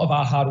a lot of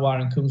our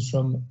hardwiring comes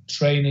from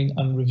training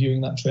and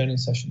reviewing that training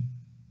session.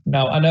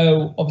 Now, I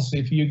know,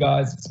 obviously, for you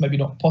guys, it's maybe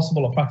not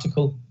possible or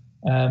practical.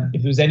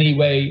 If there was any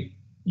way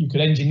you could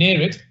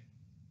engineer it,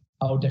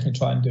 I would definitely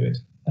try and do it.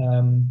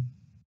 And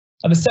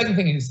the second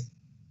thing is,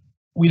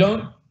 we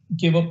don't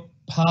give up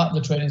part of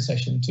the training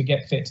session to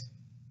get fit.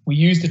 We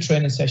use the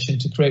training session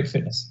to create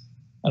fitness.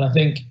 And I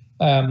think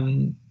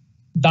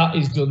that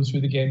is done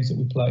through the games that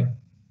we play.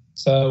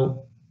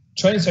 So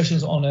training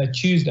sessions on a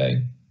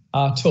Tuesday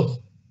are tough,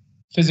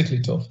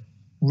 physically tough,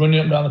 running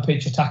up and down the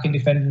pitch, attacking,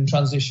 defending,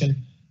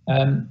 transition.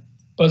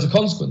 But as a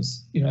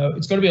consequence,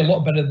 it's got to be a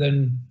lot better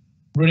than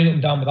running up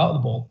and down without the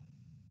ball.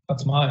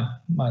 That's my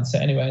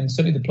mindset anyway, and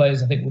certainly the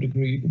players I think would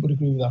agree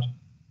with that.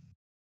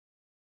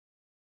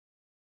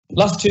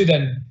 Last two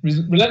then,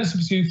 relentlessly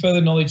pursue further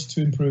knowledge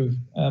to improve.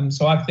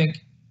 So I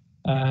think,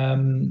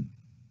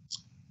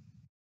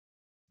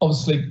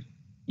 obviously,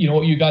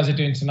 what you guys are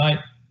doing tonight,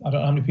 I don't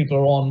know how many people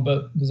are on,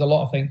 but there's a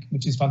lot, I think,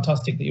 which is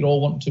fantastic that you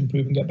all want to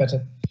improve and get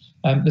better.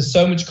 There's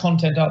so much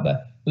content out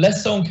there.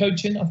 Less so on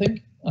coaching, I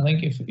think. I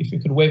think if we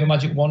could wave a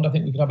magic wand, I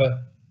think we could have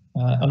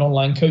an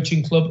online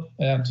coaching club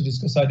to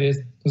discuss ideas.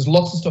 There's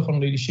lots of stuff on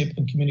leadership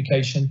and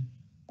communication.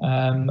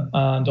 And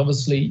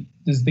obviously,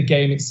 there's the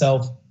game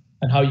itself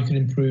and how you can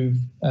improve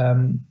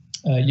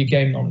your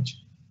game knowledge.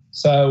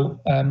 So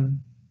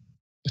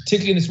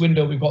particularly in this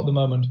window we've got at the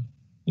moment,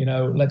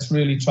 let's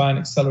really try and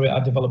accelerate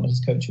our development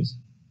as coaches.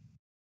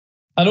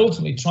 And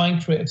ultimately try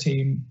and create a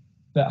team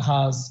that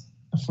has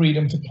a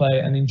freedom to play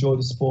and enjoy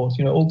the sport.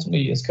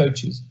 Ultimately as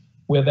coaches,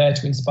 we're there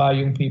to inspire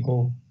young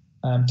people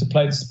to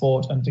play the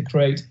sport and to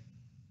create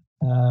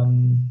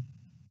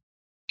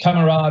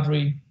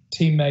camaraderie,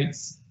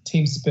 teammates,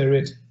 team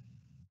spirit,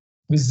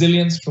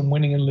 resilience from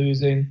winning and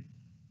losing,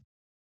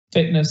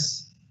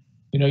 fitness,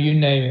 you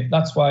name it.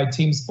 That's why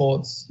team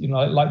sports,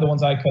 like the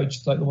ones I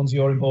coach, like the ones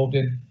you're involved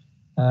in,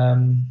 are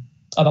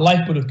the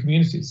lifeblood of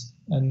communities.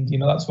 And,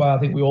 that's why I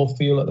think we all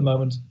feel at the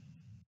moment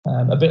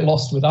a bit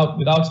lost without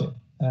it.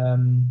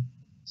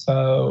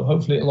 So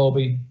hopefully we'll all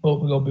be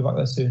back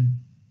there soon.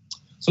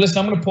 So listen,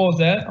 I'm going to pause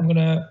there. I'm going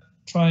to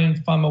try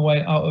and find my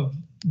way out of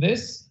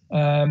this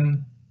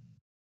and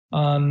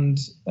hand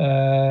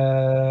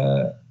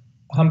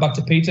back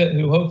to Peter,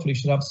 who hopefully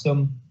should have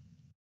some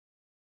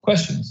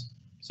questions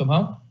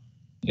somehow.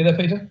 You there,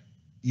 Peter?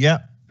 Yeah,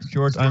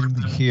 Stuart, I'm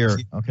here.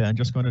 Okay, I'm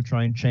just going to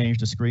try and change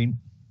the screen.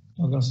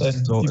 I was going to say,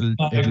 so all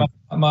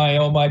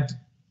my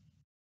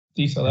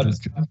detail.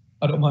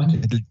 I don't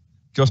mind. It'll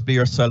just be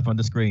yourself on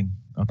the screen,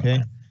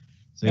 okay?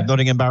 So you have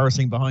nothing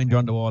embarrassing behind you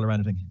on the wall or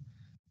anything.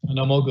 And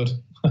I'm all good.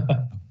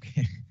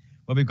 Okay.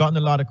 Well, we've gotten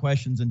a lot of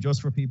questions, and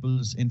just for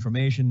people's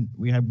information,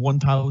 we have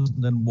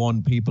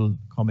 1,001 people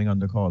coming on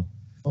the call.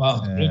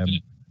 Wow.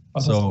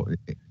 So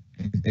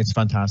it's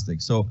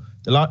fantastic. So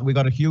we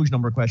got a huge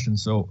number of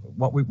questions. So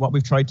what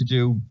we've tried to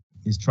do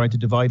is try to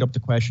divide up the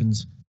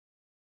questions,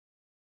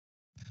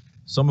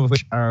 some of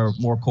which are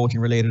more coaching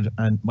related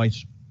and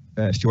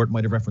Stuart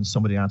might have referenced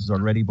some of the answers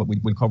already, but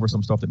we'll cover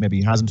some stuff that maybe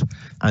he hasn't,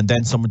 and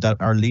then some that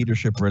are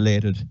leadership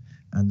related,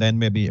 and then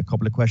maybe a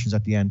couple of questions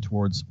at the end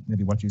towards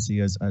maybe what you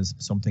see as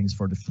some things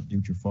for the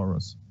future for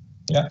us.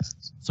 Yeah.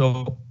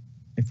 So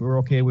if we're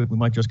okay, we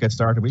might just get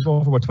started. We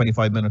go for about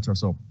 25 minutes or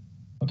so.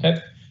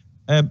 Okay.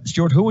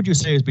 Stuart, who would you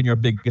say has been your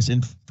biggest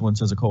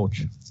influence as a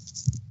coach?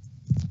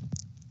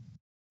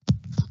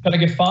 Can I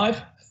give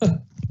 5?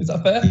 Is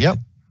that fair? Yep.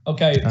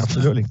 Okay.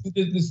 Absolutely.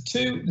 There's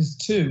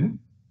two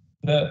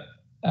that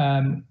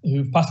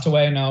who've passed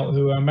away now,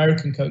 who are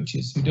American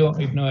coaches who don't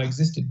even know I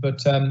existed.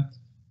 But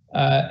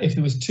if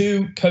there was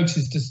 2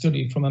 coaches to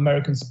study from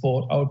American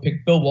sport, I would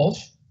pick Bill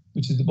Walsh,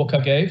 which is the book I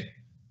gave,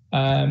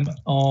 and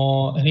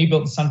he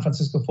built the San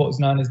Francisco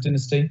 49ers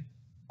dynasty.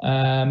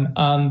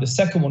 And the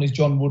second one is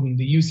John Wooden,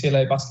 the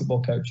UCLA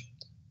basketball coach.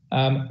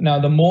 Now,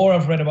 the more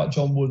I've read about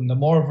John Wooden, the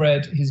more I've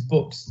read his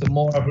books, the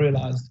more I've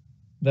realized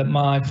that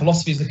my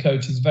philosophy as a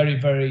coach is very,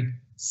 very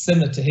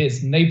similar to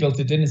his, and they built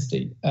a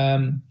dynasty.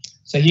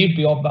 So he'd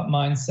be of that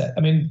mindset.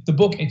 I mean, the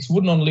book, it's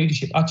Wooden on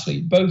Leadership.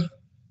 Actually, both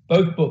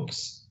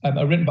books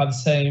are written by the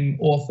same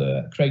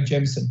author, Craig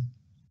Jameson.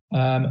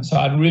 So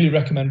I'd really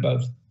recommend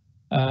both.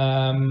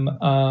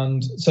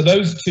 And so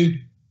those 2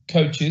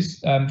 coaches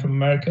from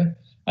America,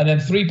 and then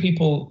 3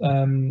 people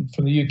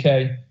from the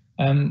UK.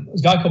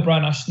 There's a guy called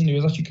Brian Ashton, who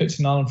was actually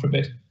coaching Ireland for a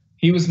bit.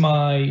 He was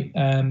my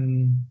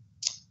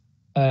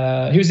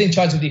he was in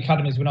charge of the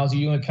academies when I was a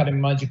young academy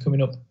manager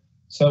coming up.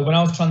 So when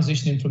I was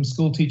transitioning from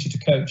school teacher to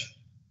coach,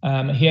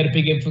 he had a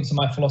big influence on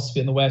my philosophy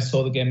and the way I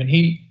saw the game. And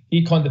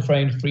he coined the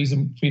phrase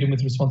freedom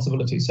with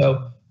responsibility.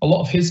 So a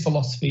lot of his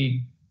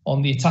philosophy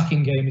on the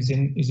attacking game is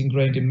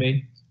ingrained in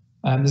me.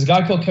 There's a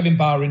guy called Kevin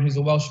Bowring, who's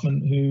a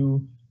Welshman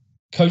who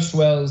coached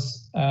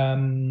Wales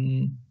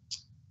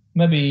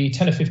maybe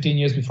 10 or 15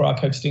 years before I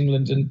coached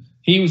England, and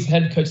he was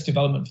head coach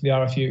development for the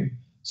RFU.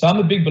 So I'm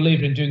a big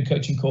believer in doing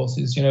coaching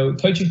courses. You know,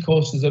 coaching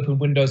courses open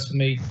windows for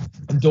me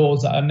and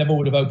doors that I never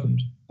would have opened.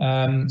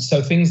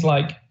 So things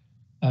like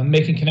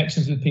making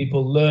connections with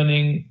people,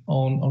 learning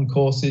on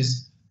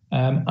courses,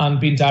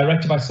 and being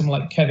directed by someone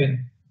like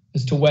Kevin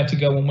as to where to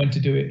go and when to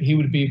do it. He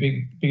would be a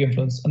big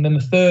influence. And then the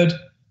third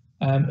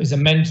is a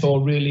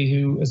mentor, really,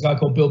 who is a guy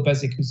called Bill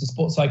Bezic, who's a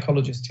sports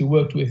psychologist who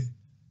worked with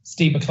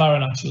Steve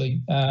McLaren,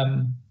 actually,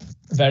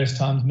 various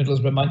times,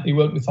 Middlesbrough. He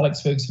worked with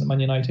Alex Ferguson at Man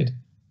United,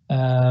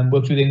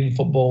 worked with England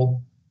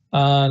football,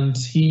 and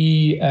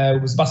he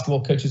was a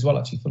basketball coach as well,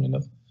 actually, funny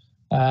enough.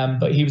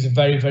 But he was a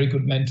very, very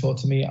good mentor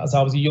to me as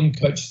I was a young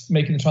coach,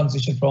 making the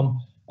transition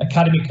from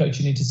academy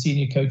coaching into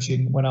senior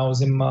coaching when I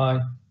was in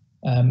my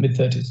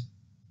mid-30s.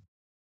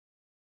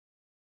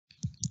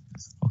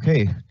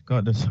 Okay,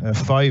 God, this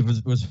 5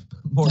 was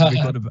more than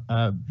we could have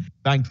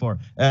banked for.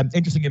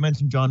 Interesting, you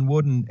mentioned John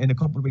Wooden. In a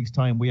couple of weeks'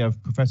 time, we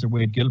have Professor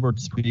Wade Gilbert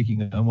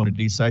speaking on one of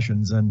these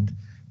sessions. And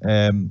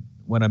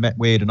when I met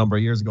Wade a number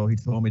of years ago, he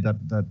told me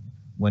that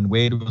when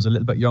Wade was a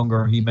little bit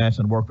younger, he met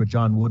and worked with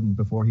John Wooden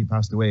before he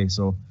passed away.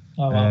 So,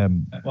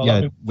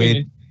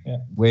 Wade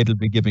will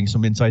be giving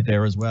some insight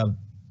there as well.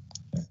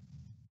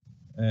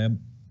 A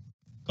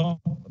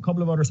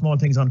couple of other small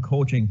things on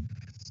coaching.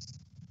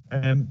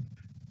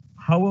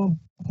 How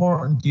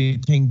important do you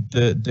think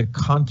the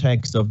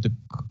context of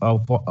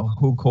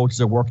who coaches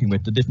are working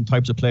with, the different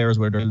types of players,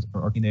 whether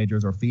they're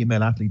teenagers or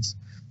female athletes,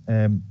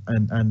 and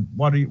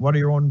what are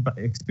your own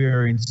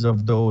experiences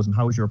of those, and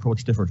how is your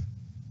approach different?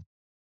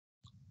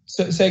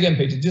 So say again,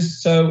 Peter.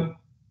 Just so,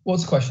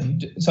 what's the question?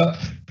 So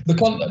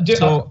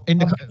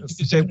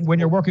when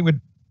you're working with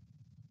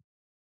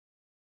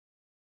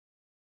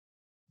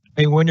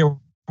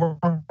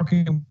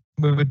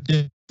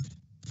different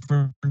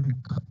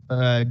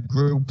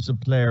groups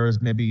of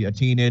players, maybe a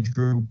teenage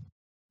group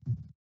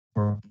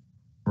or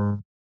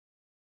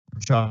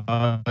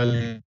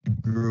child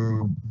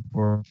group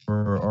or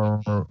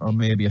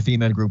maybe a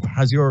female group,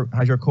 has your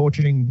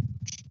coaching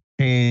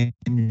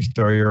changed,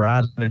 or your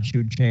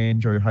attitude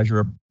changed, or has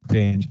your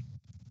changed?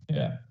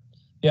 Yeah.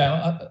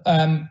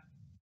 It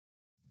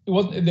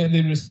wasn't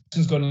the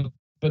restrictions going on,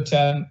 but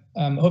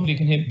hopefully you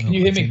can hear. Can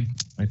you hear me?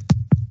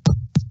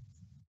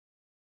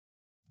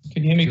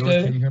 Can you hear me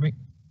clearly? Can you hear me?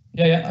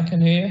 Yeah, I can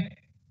hear you.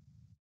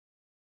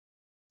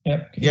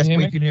 Yeah. Yes,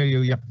 we can hear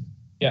you.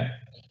 Yeah.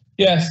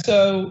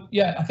 So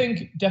I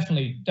think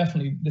definitely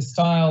the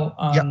style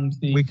and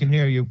we can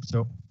hear you.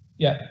 So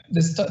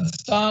the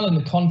style and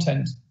the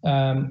content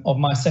of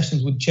my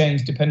sessions would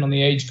change depending on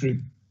the age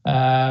group.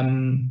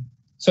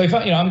 So if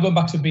I'm going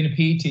back to being a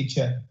PE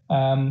teacher,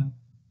 I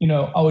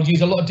would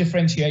use a lot of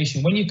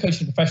differentiation. When you're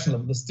coaching at professional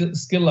level, the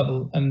skill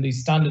level and the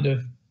standard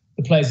of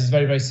the players is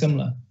very, very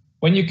similar.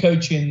 When you're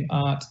coaching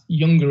at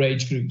younger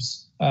age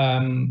groups,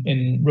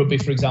 in rugby,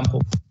 for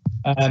example,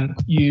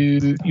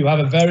 you have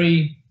a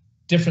very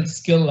different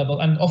skill level,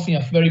 and often you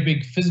have very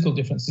big physical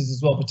differences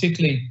as well,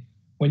 particularly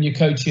when you're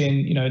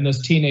coaching, in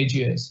those teenage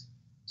years.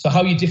 So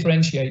how you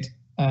differentiate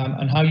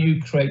and how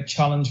you create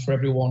challenge for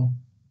everyone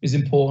is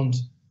important.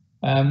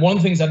 One of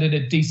the things I did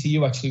at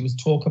DCU actually was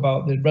talk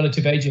about the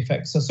relative age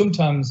effect. So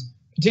sometimes,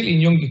 particularly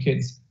in younger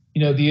kids,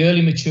 the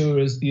early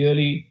maturers, the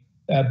early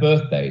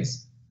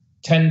birthdays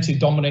tend to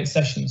dominate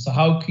sessions. So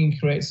how can you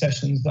create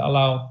sessions that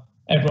allow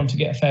everyone to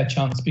get a fair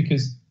chance?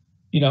 Because,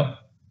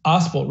 our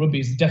sport,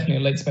 rugby, is definitely a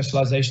late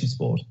specialisation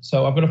sport.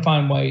 So I've got to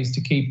find ways to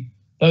keep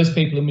those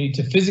people who need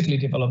to physically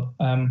develop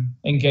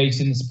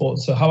engaged in the sport.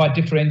 So how I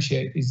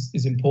differentiate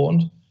is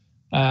important.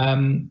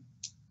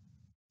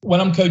 When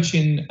I'm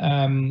coaching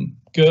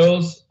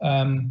girls,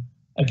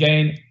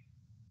 again,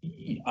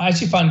 I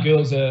actually find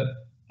girls are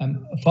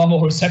far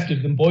more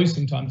receptive than boys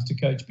sometimes to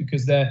coach,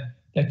 because they're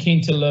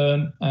keen to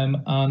learn. And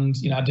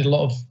I did a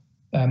lot of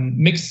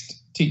mixed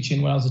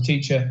teaching when I was a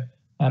teacher,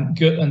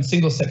 and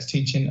single sex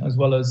teaching, as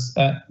well as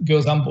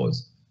girls and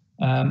boys.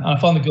 And I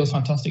found the girls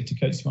fantastic to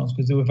coach, to be honest,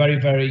 because they were very,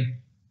 very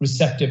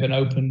receptive and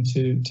open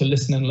to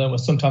listen and learn. Where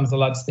sometimes the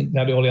lads think they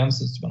had all the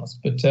answers, to be honest.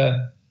 But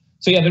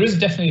so yeah, there is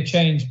definitely a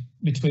change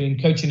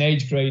between coaching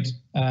age grade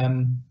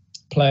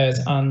players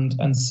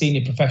and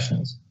senior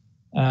professionals.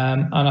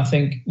 And I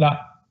think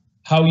that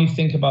how you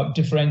think about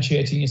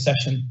differentiating your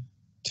session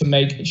to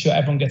make sure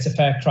everyone gets a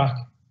fair crack,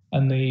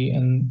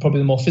 and probably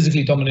the more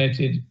physically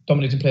dominated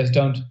players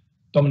don't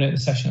dominate the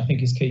session, I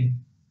think, is key.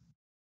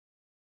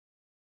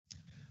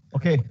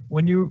 Okay,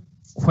 when you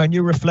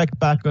reflect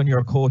back on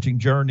your coaching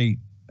journey,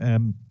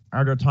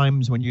 are there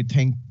times when you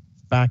think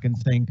back and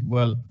think,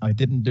 well, I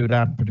didn't do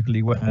that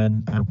particularly well,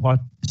 and what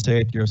do you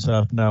say to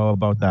yourself now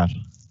about that?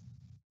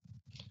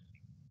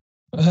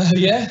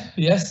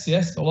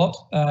 Yes, a lot.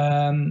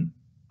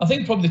 I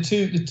think probably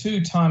the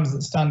two times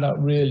that stand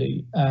out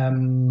really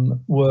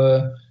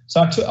were,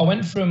 so I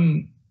went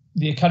from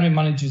the academy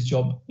manager's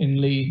job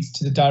in Leeds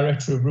to the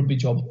director of rugby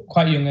job,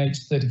 quite a young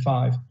age,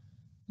 35.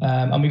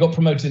 And we got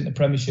promoted into the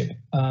Premiership,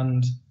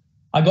 and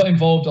I got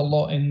involved a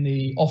lot in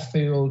the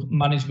off-field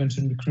management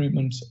and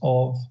recruitment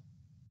of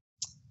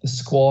the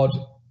squad,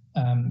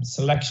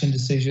 selection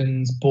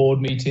decisions,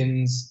 board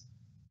meetings,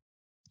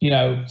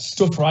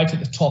 stuff right at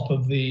the top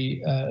of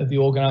the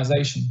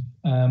organisation.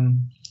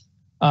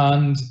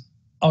 And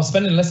I was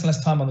spending less and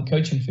less time on the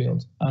coaching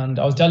field, and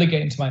I was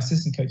delegating to my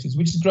assistant coaches,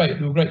 which is great.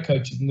 They were great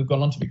coaches, and they've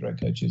gone on to be great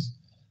coaches.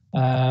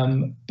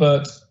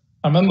 But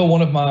I remember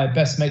one of my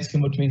best mates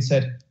came up to me and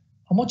said,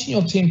 "I'm watching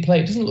your team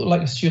play. It doesn't look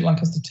like a Stuart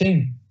Lancaster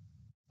team."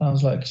 And I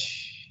was like,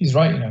 he's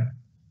right,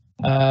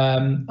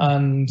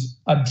 And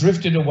I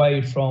drifted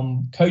away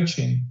from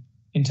coaching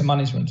into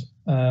management.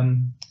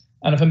 And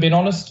if I'm being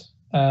honest,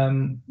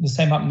 the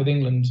same happened with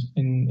England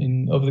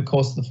in over the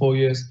course of the 4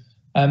 years.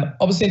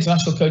 Obviously,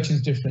 international coaching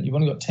is different. You've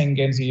only got 10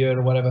 games a year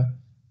or whatever.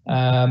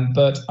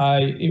 But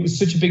it was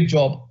such a big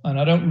job, and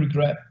I don't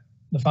regret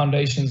the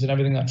foundations and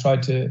everything I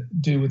tried to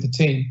do with the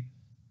team.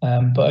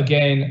 But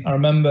again, I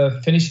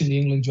remember finishing the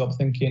England job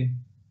thinking,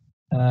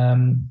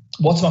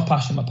 what's my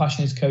passion? My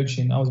passion is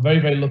coaching. I was very,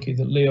 very lucky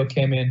that Leo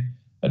came in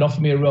and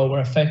offered me a role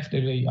where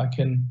effectively I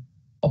can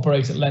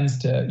operate at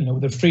Leinster,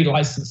 with a free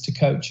license to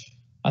coach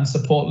and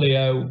support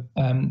Leo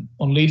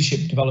on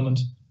leadership development.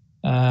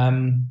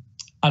 And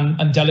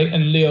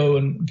Leo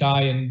and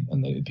Guy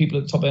and the people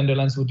at the top end of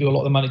Leinster will do a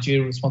lot of the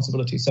managerial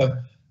responsibility. So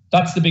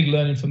that's the big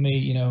learning for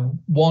me.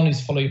 One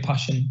is follow your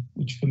passion,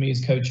 which for me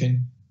is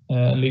coaching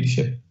and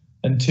leadership.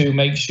 And two,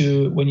 make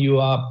sure when you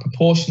are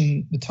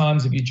proportioning the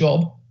times of your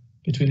job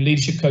between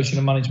leadership, coaching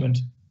and management,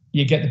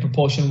 you get the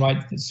proportion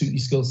right that suit your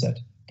skill set.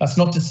 That's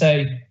not to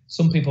say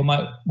some people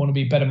might want to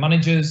be better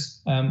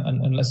managers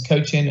and less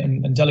coaching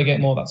and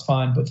delegate more, that's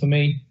fine. But for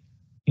me,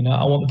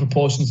 I want the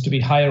proportions to be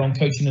higher on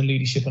coaching and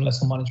leadership and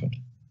less on management.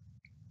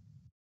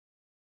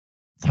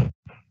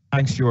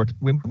 Thanks, Stuart.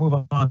 We move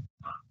on to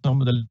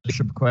some of the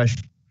leadership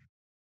questions.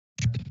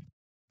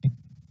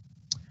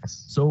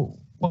 So,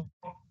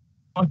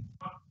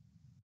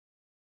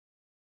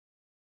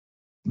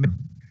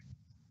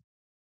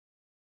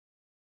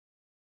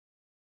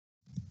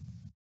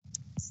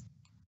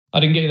 I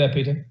didn't get you there,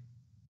 Peter.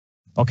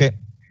 Okay.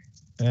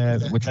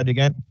 We'll try it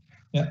again.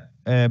 Yeah.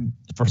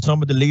 For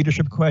some of the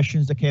leadership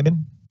questions that came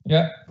in.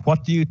 Yeah.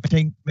 What do you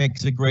think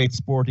makes a great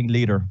sporting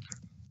leader?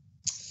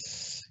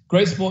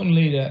 Great sporting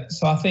leader.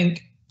 So I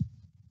think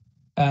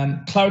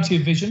clarity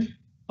of vision,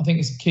 I think,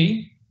 is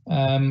key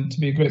to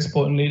be a great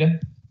sporting leader.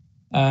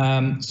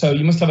 So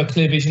you must have a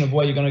clear vision of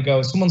where you're going to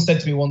go. Someone said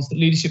to me once that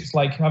leadership is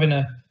like having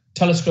a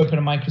telescope and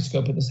a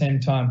microscope at the same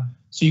time.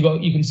 So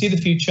you can see the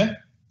future,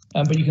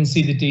 but you can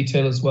see the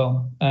detail as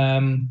well.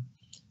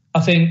 I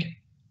think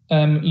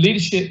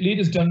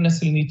leaders don't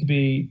necessarily need to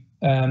be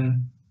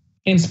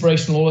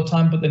inspirational all the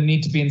time, but they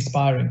need to be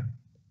inspiring.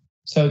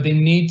 So they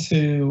need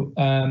to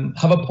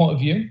have a point of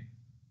view,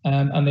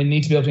 and they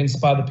need to be able to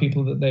inspire the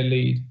people that they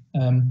lead.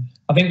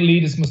 I think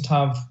leaders must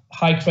have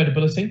high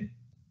credibility.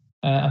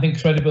 I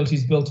think credibility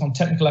is built on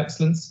technical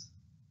excellence,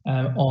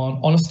 on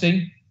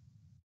honesty,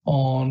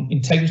 on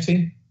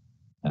integrity,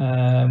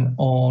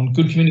 on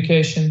good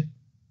communication,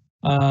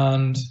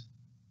 And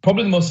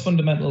probably the most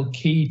fundamental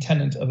key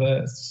tenet of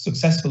a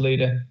successful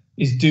leader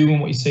is doing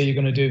what you say you're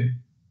going to do.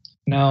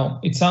 Now,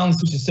 it sounds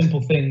such a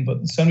simple thing,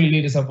 but so many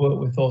leaders I've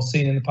worked with or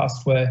seen in the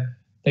past where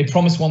they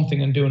promise one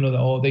thing and do another,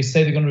 or they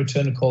say they're going to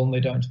return a call and they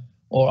don't,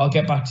 or I'll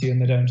get back to you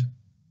and they don't.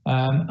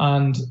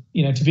 And,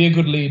 you know, to be a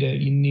good leader,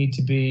 you need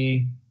to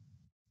be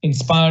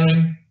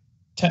inspiring,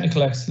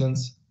 technical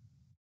excellence,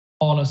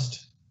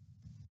 honest,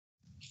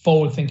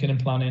 forward thinking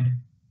and planning.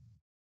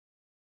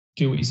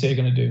 Do what you say you're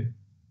going to do.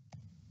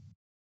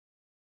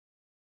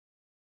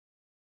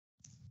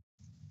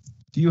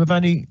 Do you have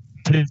any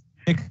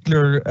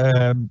particular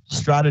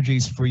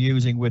strategies for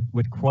using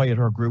with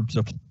quieter groups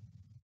of?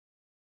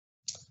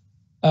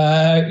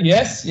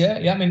 Yes,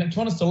 yeah. I mean, to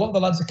be honest, a lot of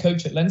the lads I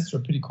coach at Leinster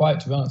are pretty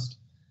quiet, to be honest.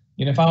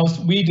 You know,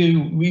 we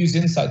use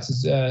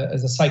insights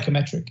as a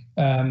psychometric,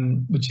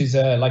 which is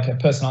like a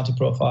personality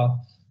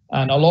profile,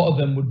 and a lot of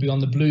them would be on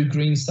the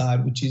blue-green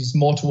side, which is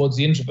more towards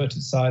the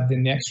introverted side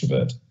than the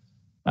extrovert.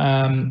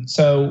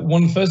 So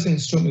one of the first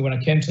things that struck me when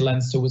I came to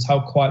Leinster was how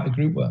quiet the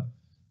group were.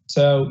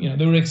 So, you know,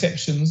 there were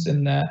exceptions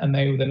in there, and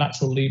they were the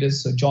natural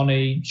leaders. So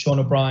Johnny, Sean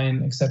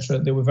O'Brien, etc.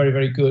 They were very,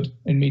 very good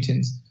in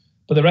meetings,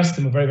 but the rest of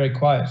them were very, very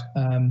quiet.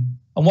 And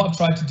what I've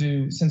tried to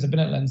do since I've been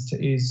at Leinster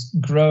is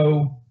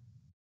grow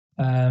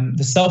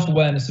the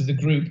self-awareness of the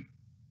group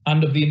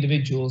and of the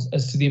individuals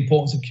as to the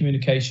importance of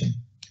communication.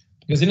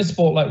 Because in a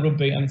sport like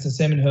rugby, and it's the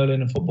same in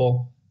hurling and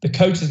football, the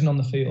coach isn't on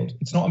the field.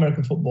 It's not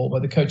American football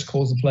where the coach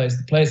calls the players.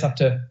 The players have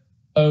to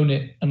own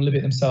it and live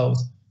it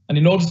themselves. And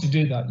in order to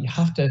do that, you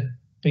have to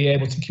be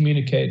able to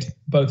communicate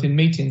both in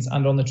meetings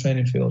and on the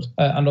training field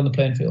and on the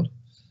playing field.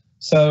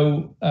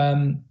 So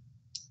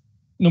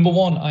number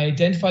one, I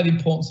identify the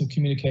importance of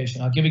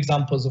communication. I'll give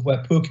examples of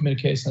where poor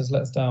communication has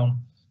let us down.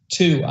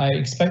 2, I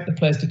expect the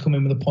players to come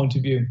in with a point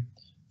of view.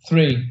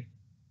 3,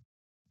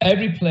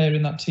 every player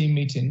in that team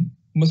meeting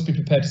must be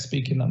prepared to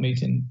speak in that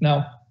meeting.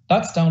 Now,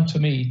 that's down to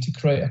me to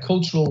create a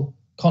cultural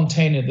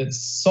container that's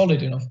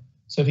solid enough.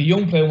 So if a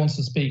young player wants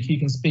to speak, he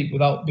can speak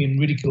without being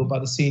ridiculed by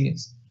the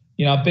seniors.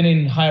 You know, I've been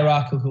in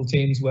hierarchical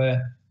teams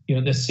where, you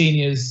know, the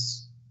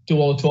seniors do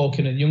all the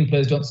talking and young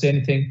players don't say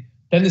anything.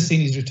 Then the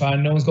seniors retire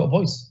and no one's got a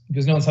voice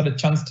because no one's had a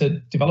chance to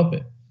develop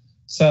it.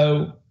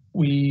 So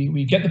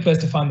we get the players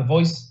to find the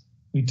voice,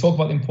 we talk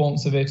about the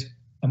importance of it,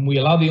 and we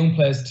allow the young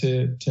players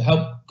to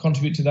help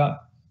contribute to that.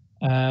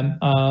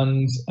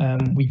 And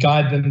we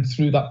guide them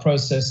through that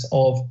process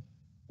of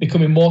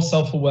becoming more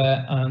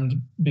self-aware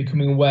and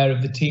becoming aware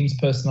of the team's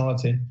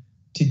personality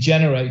to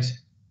generate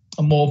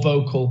a more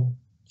vocal,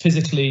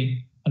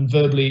 physically and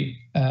verbally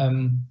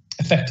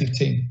effective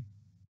team.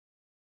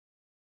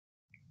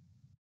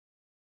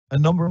 A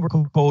number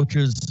of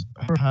coaches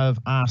have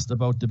asked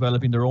about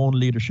developing their own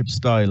leadership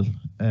style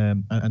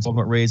and talk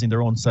about raising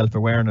their own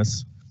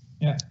self-awareness.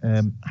 Yeah.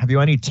 Have you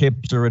any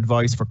tips or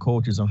advice for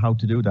coaches on how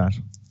to do that?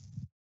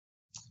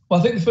 Well,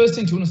 I think the first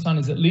thing to understand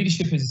is that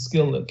leadership is a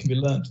skill that can be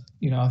learned.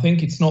 You know, I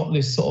think it's not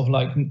this sort of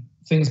like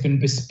things been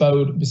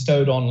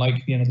bestowed on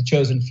like, you know, the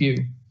chosen few.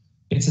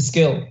 It's a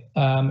skill.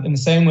 In the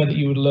same way that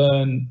you would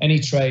learn any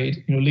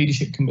trade, you know,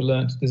 leadership can be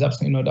learned. There's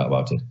absolutely no doubt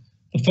about it.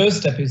 The first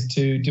step is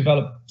to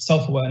develop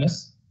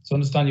self-awareness, to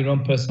understand your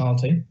own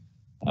personality.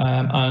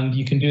 And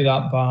you can do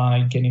that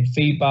by getting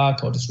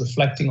feedback or just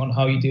reflecting on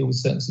how you deal with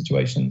certain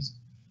situations.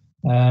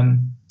 The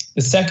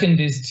second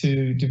is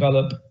to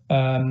develop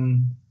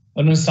an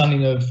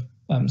understanding of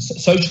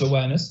social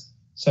awareness,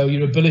 so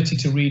your ability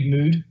to read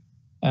mood.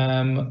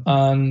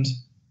 And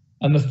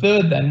the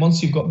third then,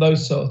 once you've got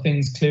those sort of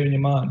things clear in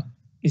your mind,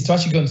 is to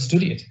actually go and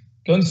study it.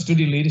 Go and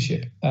study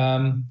leadership.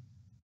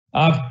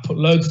 I've put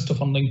loads of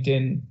stuff on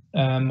LinkedIn,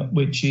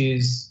 which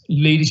is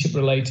leadership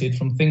related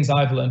from things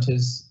I've learned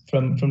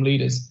from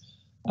leaders.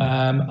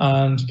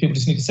 And people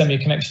just need to send me a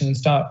connection and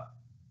start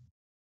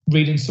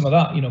reading some of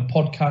that, you know,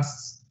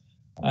 podcasts,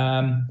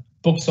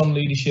 books on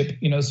leadership.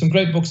 You know, some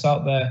great books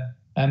out there.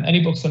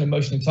 Any books on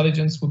emotional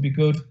intelligence would be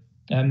good.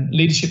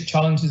 Leadership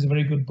Challenge is a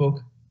very good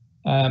book.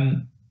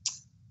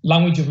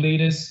 Language of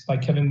Leaders by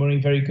Kevin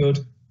Murray, very good.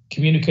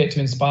 Communicate to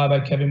Inspire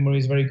by Kevin Murray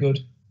is very good.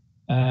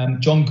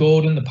 John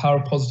Gordon, The Power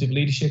of Positive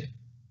Leadership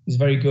is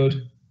very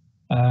good.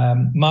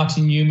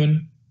 Martin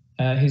Newman,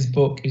 his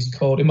book is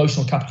called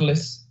Emotional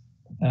Capitalists.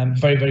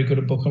 Very, very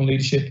good book on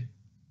leadership.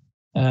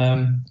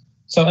 And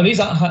these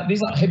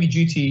aren't heavy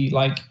duty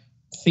like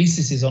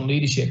theses on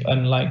leadership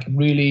and like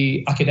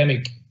really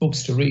academic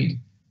books to read.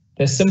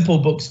 They're simple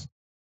books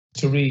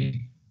to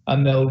read,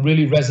 and they'll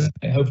really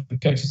resonate. Hopefully,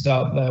 coaches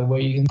out there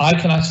where I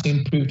can actually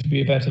improve to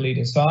be a better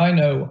leader. So I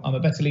know I'm a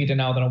better leader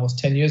now than I was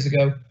 10 years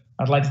ago.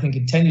 I'd like to think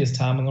in 10 years'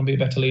 time I'm going to be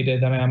a better leader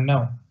than I am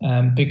now,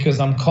 because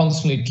I'm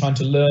constantly trying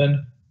to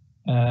learn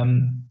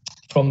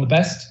from the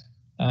best.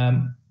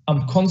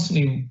 I'm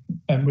constantly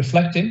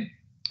reflecting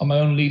on my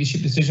own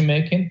leadership decision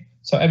making.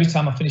 So every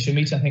time I finish a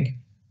meeting, I think,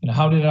 you know,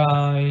 how did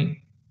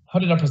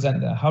I present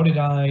there? How did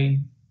I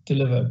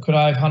deliver? Could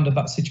I have handled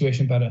that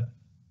situation better?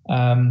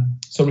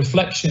 So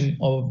reflection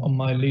on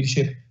my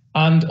leadership,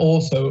 and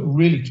also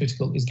really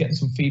critical is getting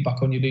some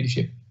feedback on your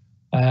leadership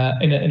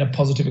in a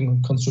positive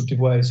and constructive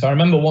way. So I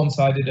remember once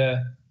I did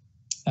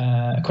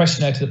a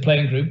questionnaire to the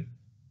playing group,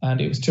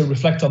 and it was to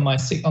reflect on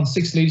on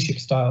 6 leadership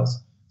styles.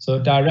 So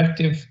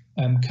directive,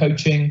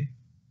 coaching,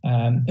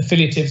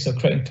 affiliative, so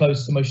creating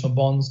close emotional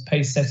bonds,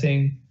 pace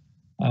setting,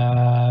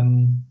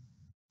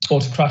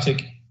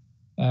 autocratic,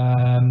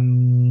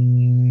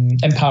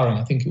 empowering,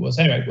 I think it was.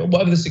 Anyway,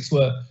 whatever the 6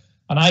 were,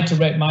 and I had to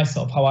rate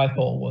myself how I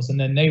thought it was, and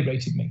then they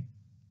rated me.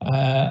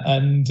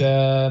 And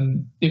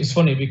it was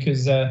funny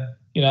because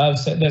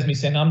there's me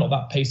saying I'm not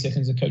that pace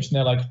setting as a coach, and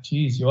they're like,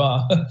 "Geez, you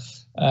are."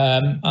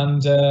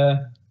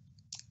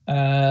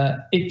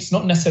 It's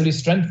not necessarily a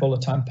strength all the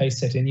time, pace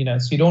setting,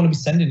 so you don't want to be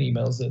sending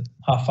emails at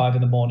 5:30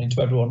 in the morning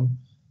to everyone,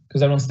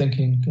 because everyone's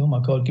thinking, oh my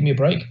God, give me a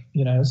break,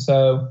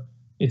 so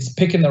it's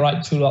picking the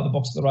right tool out of the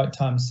box at the right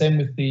time. Same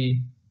with the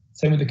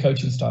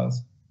coaching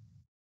styles.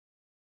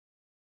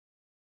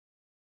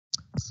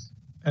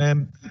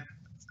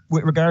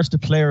 With regards to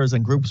players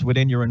and groups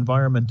within your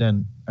environment,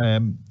 then,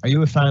 are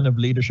you a fan of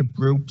leadership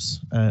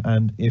groups?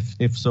 And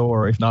if so,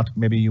 or if not,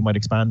 maybe you might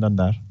expand on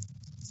that.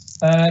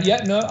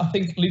 I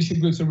think leadership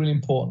groups are really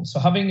important. So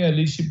having a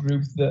leadership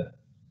group that,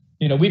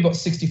 we've got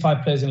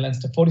 65 players in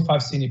Leinster,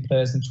 45 senior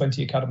players and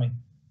 20 academy.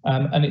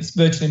 And it's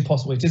virtually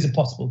impossible. It is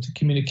impossible to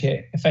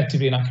communicate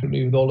effectively and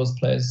accurately with all those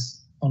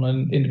players on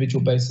an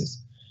individual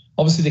basis.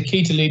 Obviously, the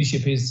key to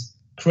leadership is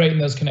creating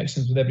those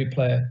connections with every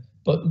player,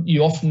 but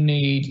you often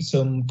need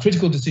some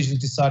critical decisions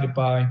decided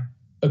by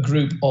a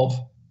group of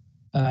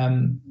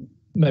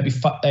maybe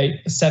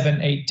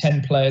 7, 8,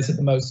 10 players at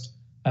the most,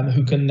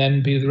 who can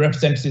then be the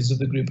representatives of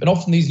the group. And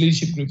often these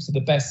leadership groups are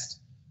the best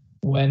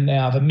when they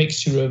have a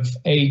mixture of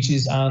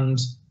ages and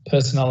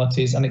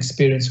personalities and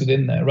experience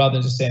within there, rather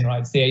than just saying,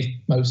 right, it's the 8th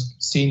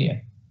most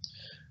senior.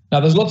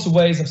 Now, there's lots of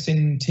ways I've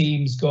seen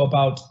teams go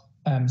about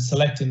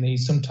selecting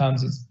these.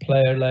 Sometimes it's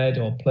player-led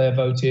or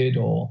player-voted,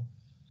 or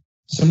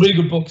some really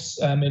good books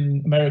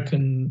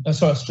in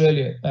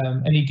Australia,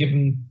 Any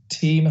Given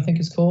Team, I think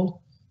it's called,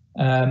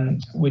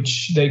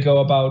 which they go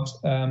about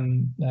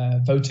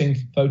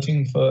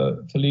voting for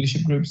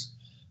leadership groups.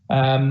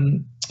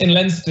 In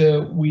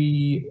Leinster,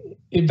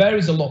 it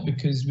varies a lot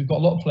because we've got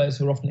a lot of players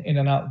who are often in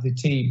and out of the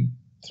team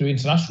through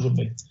international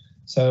rugby.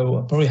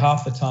 So probably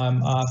half the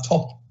time our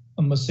top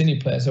and most senior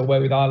players are away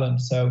with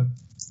Ireland. So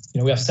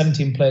we have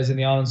 17 players in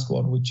the Ireland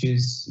squad, which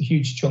is a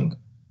huge chunk.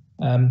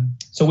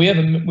 So we have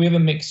a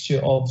mixture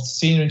of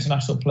senior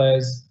international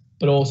players,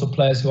 but also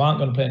players who aren't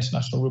going to play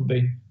international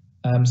rugby.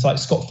 So like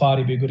Scott Fardy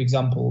would be a good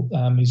example.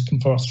 He's come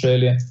from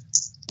Australia.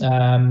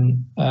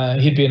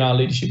 He'd be in our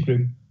leadership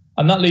group.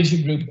 And that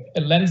leadership group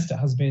at Leinster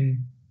has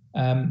been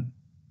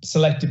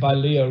selected by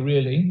Leo,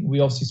 really. We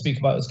obviously speak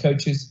about it as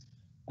coaches.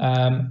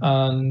 But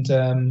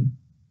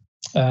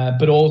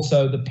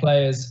also the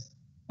players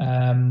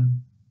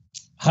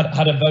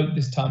had a vote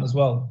this time as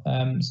well.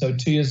 So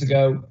 2 years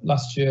ago,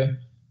 last year,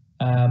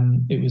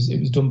 it was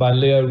done by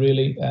Leo,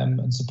 really,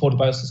 and supported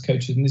by us as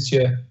coaches. And this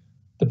year,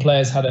 the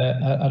players had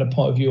a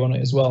point of view on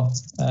it as well,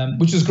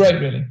 which was great,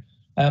 really.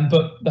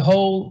 But the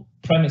whole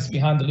premise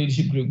behind the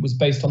leadership group was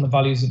based on the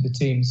values of the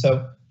team.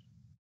 So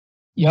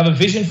you have a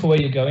vision for where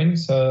you're going.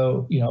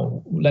 So,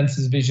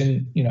 Leinster's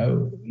vision,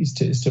 is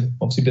to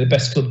obviously be the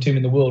best club team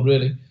in the world,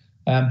 really.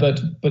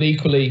 But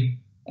equally,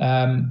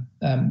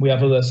 we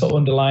have other sort of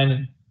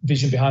underlying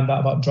vision behind that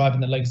about driving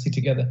the legacy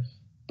together.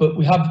 But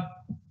we have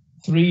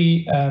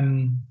 3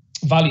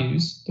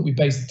 values that we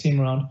base the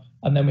team around,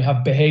 and then we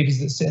have behaviours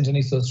that sit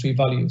underneath those 3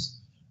 values.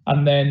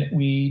 And then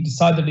we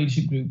decide the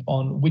leadership group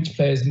on which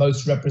players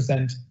most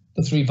represent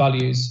the 3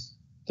 values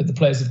that the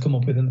players have come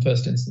up with in the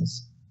first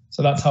instance.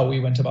 So that's how we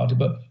went about it.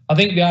 But I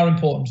think they are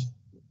important,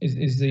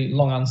 is the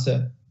long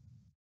answer,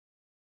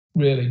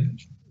 really.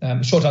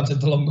 The short answer to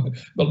the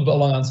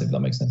long answer, if that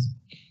makes sense.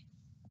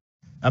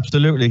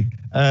 Absolutely.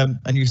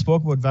 And you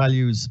spoke about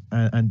values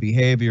and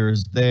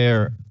behaviours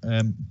there.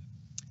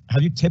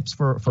 Have you tips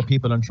for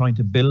people on trying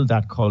to build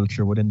that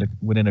culture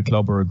within a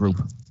club or a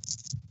group?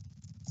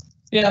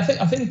 Yeah,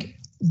 I think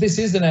this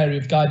is an area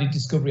of guided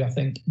discovery. I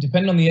think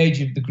depending on the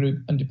age of the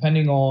group and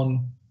depending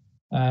on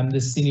the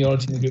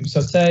seniority in the group.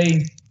 So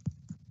say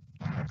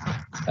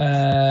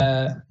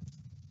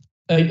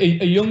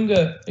a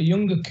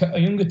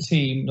younger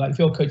team, like if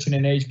you're coaching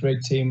an age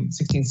grade team,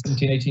 16,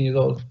 17, 18 years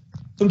old,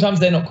 sometimes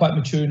they're not quite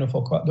mature enough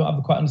or don't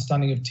have quite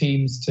understanding of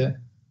teams to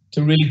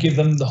really give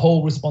them the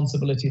whole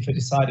responsibility for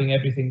deciding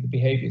everything, the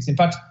behaviours. In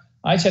fact,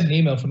 I actually had an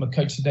email from a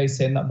coach today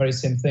saying that very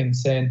same thing,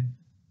 saying,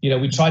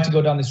 we tried to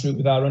go down this route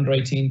with our under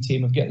 18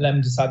 team of get them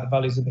to decide the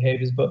values and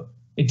behaviours, but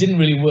it didn't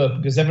really work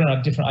because everyone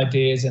had different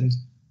ideas and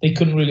they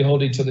couldn't really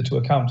hold each other to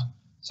account.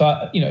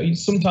 So,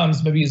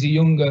 sometimes maybe with a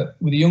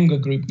younger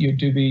group, you'd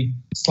be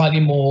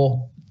slightly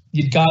more,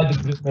 you'd guide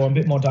them a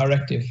bit more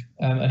directive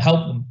and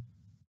help them.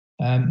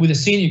 With a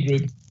senior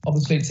group,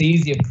 obviously it's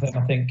easier for them,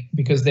 I think,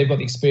 because they've got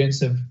the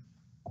experience of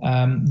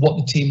what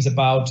the team's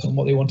about and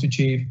what they want to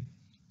achieve.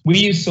 We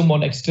use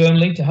someone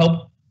externally to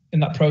help in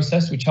that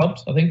process, which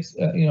helped. I think,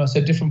 it's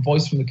a different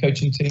voice from the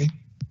coaching team.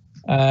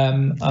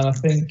 And I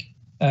think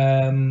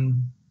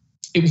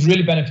it was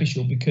really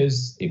beneficial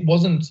because it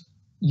wasn't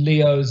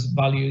Leo's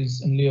values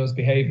and Leo's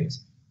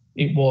behaviours.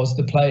 It was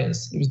the players.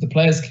 It was the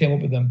players came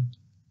up with them,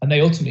 and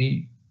they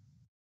ultimately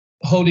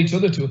hold each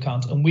other to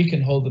account, and we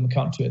can hold them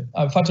account to it.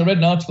 In fact, I read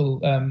an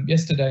article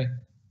yesterday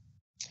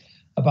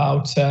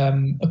about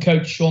a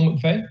coach, Sean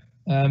McVay,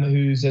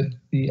 who's at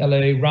the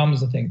LA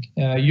Rams, I think,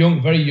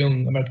 very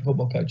young American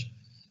football coach.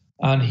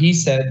 And he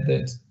said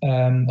that,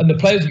 and the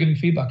players were giving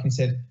feedback, and he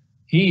said,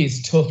 he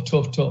is tough,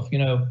 you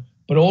know,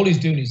 but all he's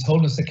doing is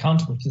holding us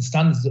accountable to the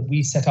standards that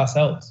we set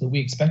ourselves, that we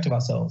expect of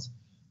ourselves.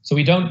 So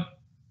we don't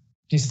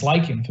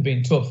dislike him for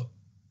being tough.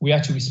 We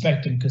actually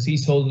respect him because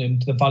he's holding him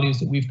to the values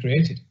that we've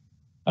created.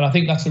 And I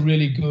think that's a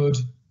really good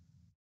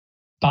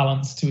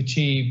balance to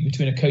achieve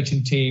between a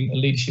coaching team, a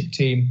leadership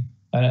team,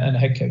 and a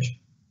head coach.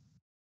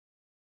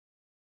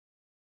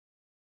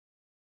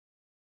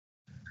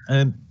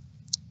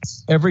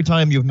 Every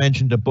time you've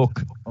mentioned a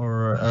book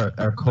or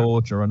a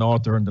coach or an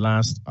author in the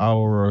last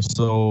hour or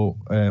so,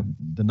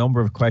 the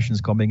number of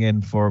questions coming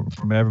in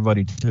from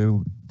everybody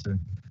to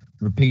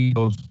repeat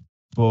those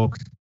books,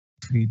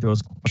 repeat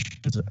those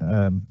questions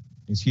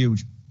is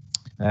huge.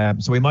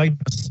 So we might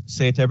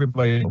say to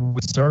everybody,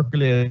 we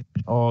circulate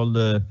all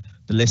the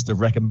list of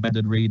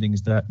recommended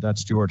readings that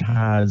Stuart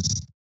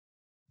has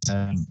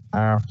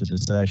after the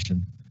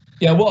session.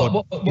 Yeah,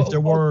 if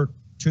there were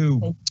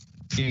two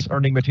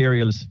learning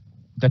materials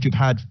that you've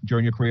had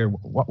during your career,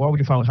 what would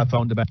you have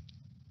found the best?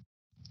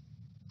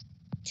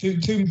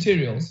 Two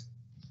materials?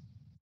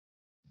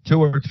 2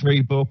 or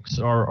 3 books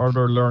or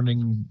other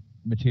learning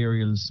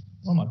materials.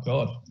 Oh my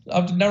God,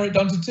 I've narrowed it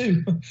down to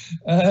 2.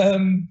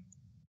 You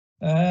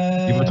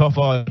have a tough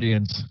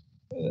audience.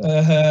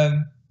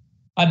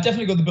 I'd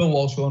definitely go the Bill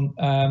Walsh one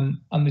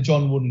and the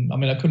John Wooden. I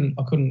mean, I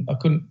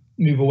couldn't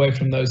move away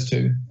from those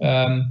 2.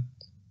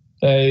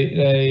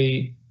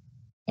 They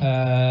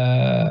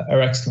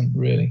are excellent,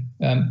 really.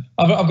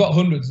 I've got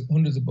hundreds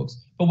of books,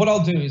 but what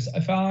I'll do is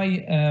if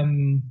I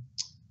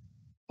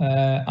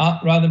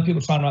rather than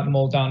people try and write them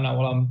all down now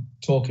while I'm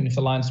talking, if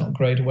the line's not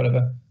great or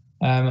whatever,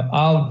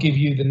 I'll give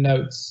you the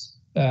notes,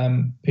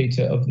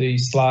 Peter, of the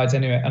slides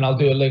anyway, and I'll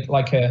do a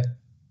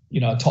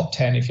top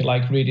 10, if you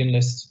like, reading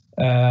list.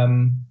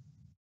 And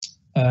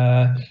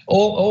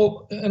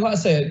like I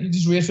say, you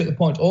just reiterate the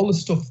point, all the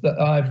stuff that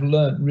I've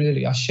learned,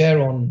 really, I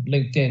share on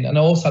LinkedIn, and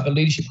I also have a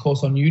leadership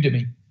course on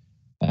Udemy.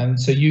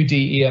 So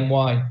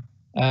UDEMY.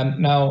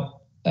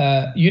 Now,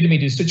 Udemy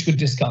does such good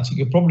discounts, you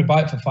could probably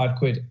buy it for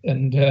 £5,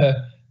 and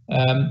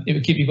it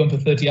would keep you going for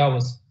 30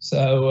 hours.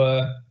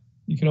 So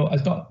you can.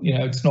 It's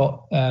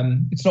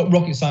not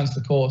rocket science,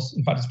 the course.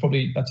 In fact,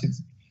 maybe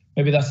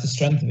that's the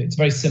strength of it. It's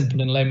very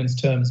simple in layman's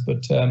terms,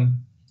 but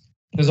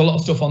there's a lot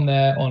of stuff on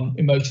there on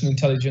emotional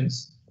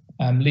intelligence,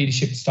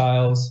 leadership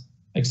styles,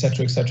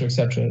 etc.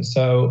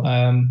 So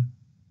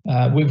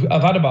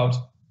I've had about,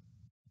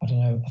 I don't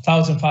know,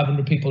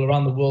 1,500 people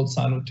around the world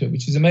sign up to it,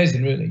 which is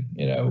amazing, really.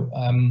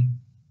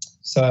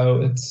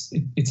 So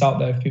it's out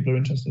there if people are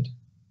interested.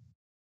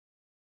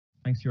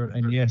 Thanks, Stuart.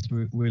 And yes,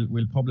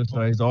 we'll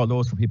publicise all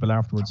those for people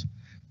afterwards.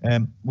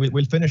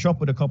 We'll finish up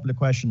with a couple of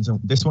questions. And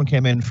this one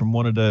came in from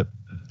one of the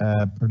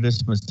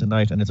participants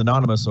tonight, and it's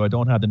anonymous, so I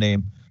don't have the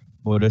name,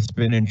 but it's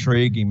been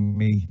intriguing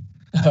me.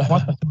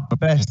 What's the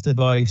best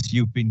advice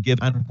you've been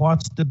given, and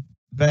what's the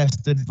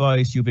best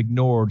advice you've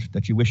ignored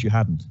that you wish you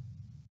hadn't?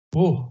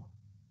 Oh.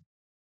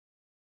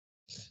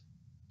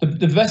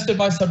 The best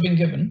advice I've been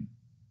given?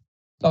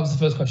 That was the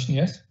first question,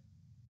 yes?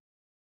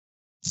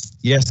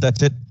 Yes,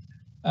 that's it.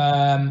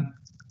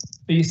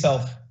 Be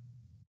yourself.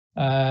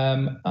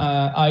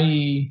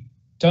 I.e.,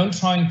 don't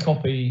try and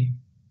copy.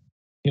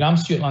 I'm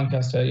Stuart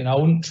Lancaster. I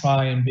wouldn't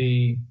try and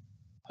be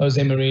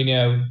Jose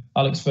Mourinho,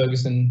 Alex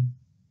Ferguson,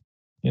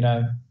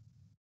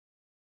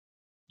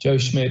 Joe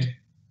Schmidt,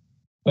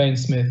 Wayne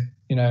Smith.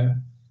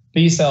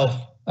 Be yourself.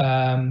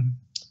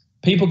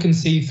 People can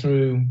see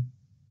through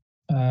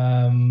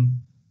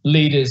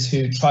leaders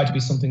who try to be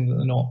something that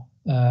they're not.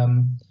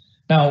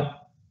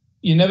 Now,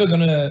 you're never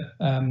going to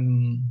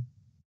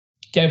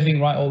get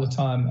everything right all the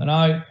time. And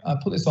I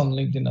put this on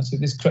LinkedIn. I said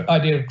this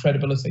idea of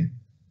credibility.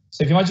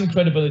 So if you imagine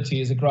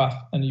credibility as a graph,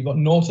 and you've got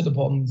 0 at the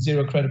bottom,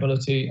 0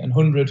 credibility, and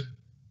 100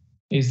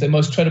 is the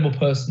most credible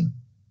person.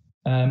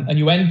 And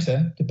you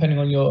enter, depending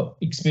on your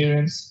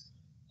experience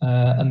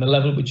and the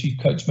level at which you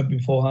coached maybe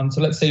beforehand.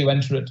 So let's say you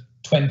enter at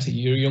 20,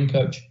 you're a young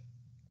coach.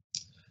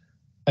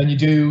 And you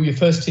do your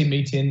first team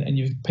meeting, and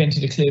you've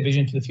painted a clear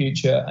vision for the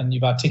future, and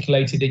you've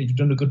articulated it, you've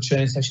done a good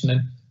training session,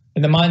 and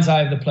in the mind's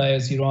eye of the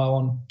players, you are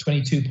on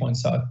 22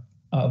 points out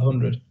of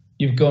 100.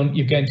 You've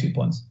gained 2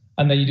 points,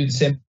 and then you do the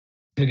same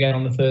again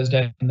on the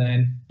Thursday, and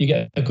then you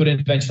get a good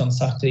intervention on the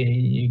Saturday.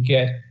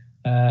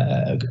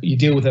 You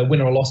deal with a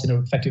win or a loss in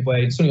an effective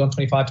way. It's only on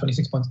 25,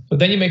 26 points, but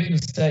then you make a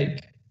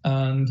mistake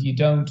and you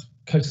don't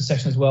coach the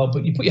session as well.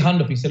 But you put your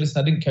hand up. You say,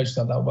 "Listen, I didn't coach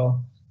that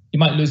well." You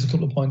might lose a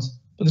couple of points.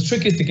 But the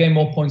trick is to gain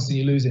more points than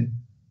you're losing.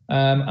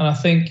 And I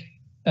think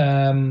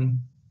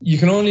you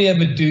can only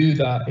ever do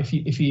that if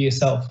you're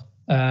yourself.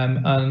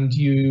 And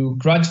you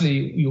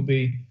gradually,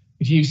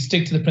 if you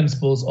stick to the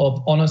principles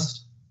of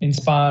honest,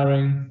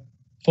 inspiring,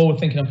 forward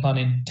thinking and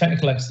planning,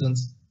 technical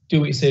excellence,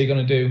 do what you say you're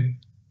going to do,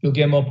 you'll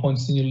get more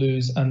points than you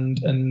lose.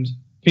 And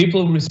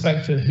people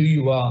respect for who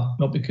you are,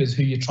 not because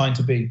who you're trying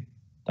to be.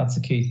 That's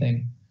the key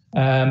thing.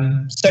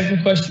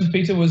 Second question,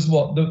 Peter, was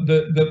what?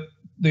 The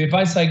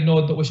advice I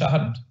ignored that wish I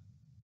hadn't?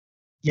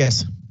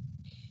 Yes.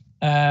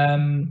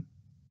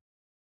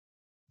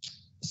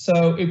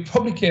 So it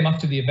probably came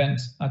after the event,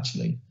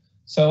 actually.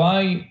 So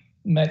I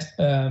met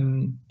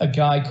a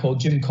guy called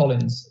Jim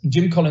Collins.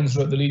 Jim Collins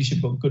wrote the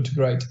leadership book, Good to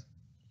Great.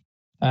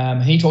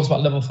 He talks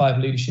about level 5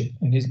 leadership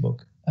in his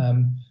book.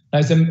 Now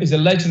he's a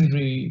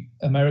legendary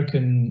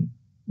American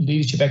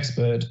leadership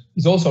expert.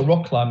 He's also a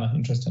rock climber,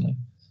 interestingly.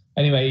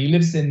 Anyway, he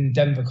lives in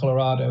Denver,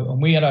 Colorado,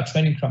 and we had our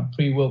training camp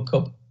pre-World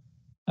Cup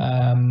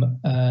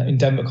in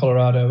Denver,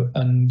 Colorado.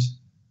 And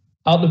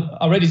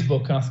I read his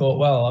book and I thought,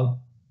 well,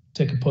 I'll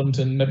take a punt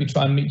and maybe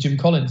try and meet Jim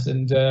Collins.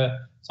 And so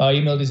I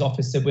emailed his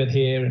office, said we're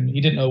here, and he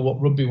didn't know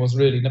what rugby was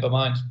really, never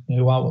mind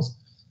who I was.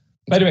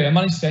 But anyway, I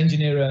managed to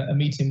engineer a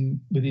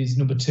meeting with his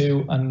number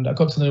 2, and I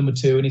got to the number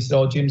 2 and he said,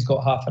 oh, Jim's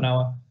got half an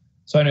hour.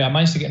 So anyway, I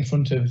managed to get in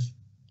front of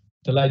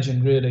the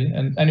legend, really.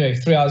 And anyway,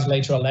 3 hours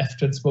later, I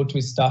left and spoke to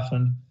his staff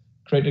and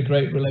created a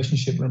great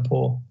relationship and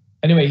rapport.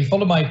 Anyway, he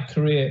followed my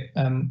career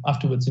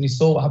afterwards, and he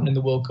saw what happened in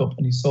the World Cup,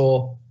 and he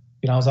saw,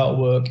 I was out of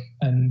work,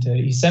 and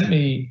he sent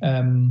me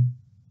an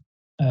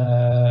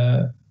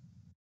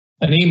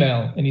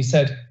email, and he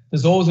said,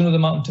 there's always another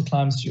mountain to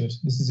climb, Stuart.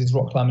 This is his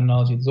rock climbing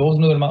analogy. There's always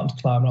another mountain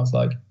to climb. And I was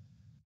like,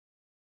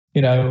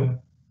 he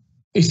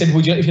said,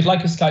 if you'd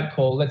like a Skype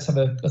call, let's have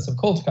a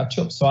call to catch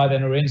up. So I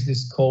then arranged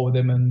this call with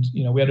him, and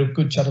we had a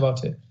good chat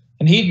about it.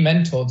 And he'd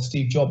mentored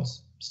Steve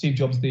Jobs,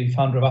 the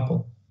founder of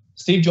Apple.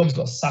 Steve Jobs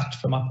got sacked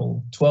from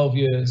Apple 12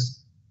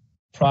 years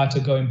prior to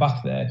going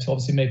back there to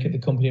obviously make it the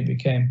company it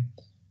became.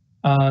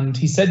 And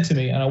he said to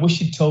me, and I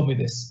wish you'd told me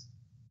this.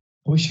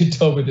 I wish you'd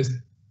told me this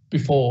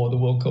before the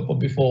World Cup or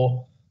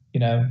before,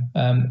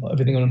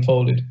 everything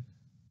unfolded.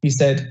 I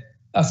said,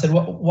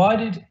 what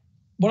happened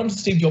to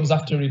Steve Jobs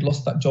after he'd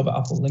lost that job at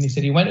Apple? And he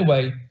said he went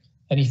away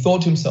and he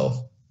thought to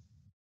himself,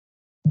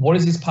 what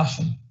is his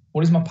passion?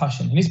 What is my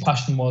passion? And his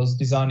passion was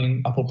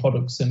designing Apple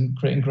products and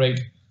creating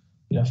great,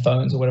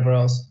 phones or whatever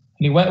else.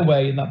 And he went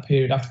away in that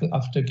period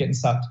after getting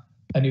sacked,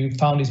 and he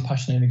found his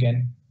passion in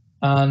again.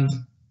 And,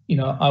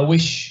 I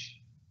wish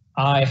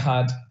I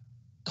had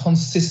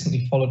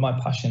consistently followed my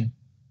passion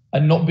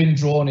and not been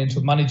drawn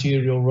into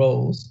managerial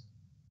roles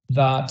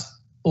that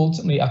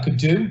ultimately I could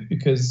do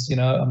because,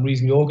 I'm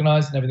reasonably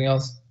organized and everything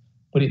else,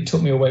 but it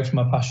took me away from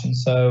my passion.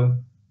 So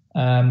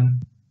no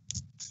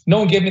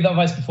one gave me that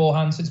advice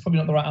beforehand, so it's probably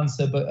not the right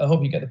answer, but I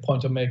hope you get the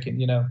point I'm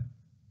making.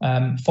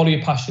 Follow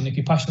your passion. If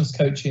your passion is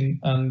coaching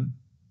and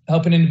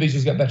helping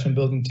individuals get better and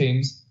building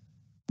teams,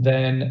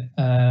 then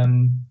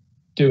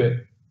do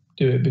it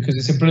because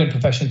it's a brilliant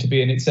profession to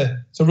be in. It's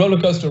a roller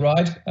coaster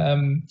ride. I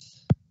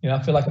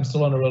feel like I'm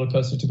still on a roller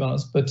coaster, to be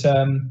honest, but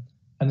and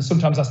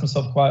sometimes ask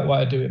myself why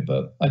I do it,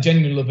 but I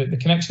genuinely love it. The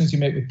connections you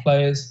make with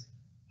players,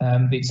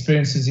 the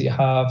experiences that you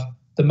have,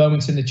 the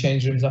moments in the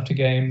change rooms after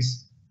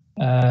games.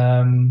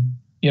 I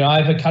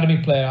have an academy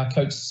player I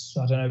coached,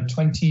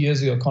 20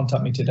 years ago,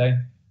 contact me today.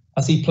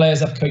 I see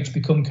players I've coached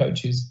become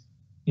coaches,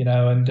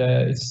 and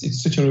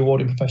it's such a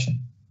rewarding profession.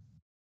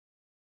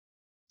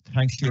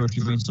 Thanks, Stuart.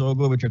 You've been so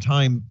good with your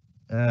time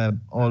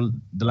all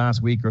the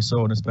last week or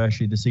so, and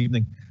especially this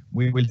evening.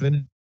 We will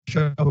finish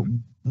up,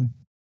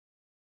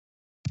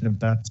 if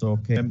that's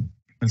okay.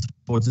 I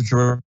suppose it's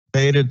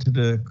related to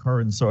the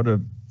current sort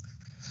of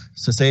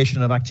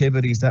cessation of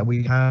activities that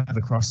we have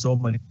across so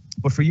many.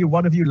 But for you,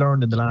 what have you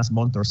learned in the last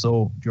month or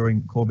so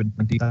during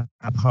COVID-19 that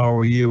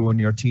empower you and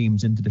your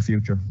teams into the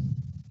future?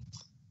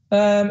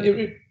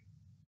 It's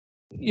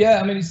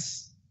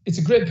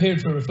a great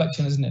period for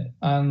reflection, isn't it?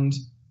 And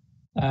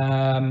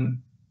I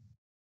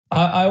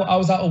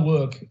was out of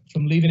work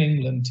from leaving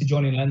England to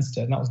joining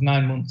Leinster, and that was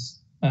 9 months.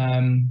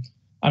 And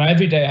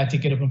every day I had to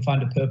get up and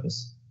find a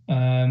purpose.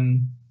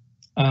 I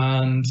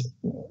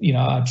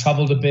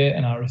traveled a bit,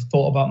 and I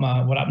thought about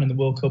what happened in the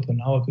World Cup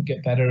and how I could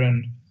get better,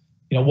 and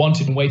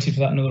wanted and waited for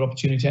that another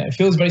opportunity. And it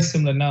feels very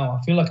similar now. I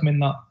feel like I'm in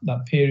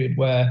that period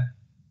where,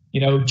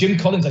 Jim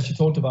Collins actually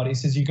talked about it. He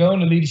says you go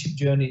on a leadership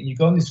journey and you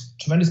go on this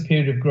tremendous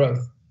period of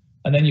growth,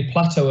 and then you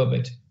plateau a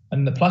bit.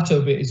 And the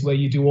plateau bit is where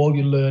you do all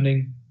your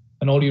learning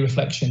and all your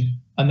reflection,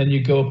 and then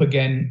you go up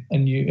again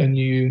and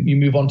you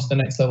move on to the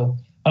next level.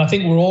 And I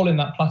think we're all in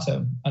that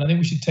plateau, and I think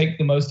we should take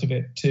the most of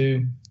it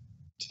to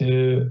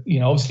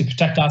obviously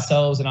protect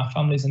ourselves and our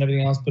families and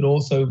everything else, but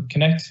also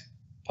connect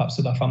perhaps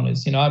with our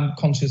families. I'm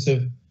conscious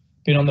of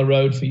being on the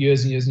road for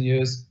years and years and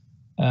years.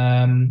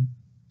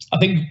 I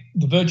think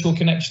the virtual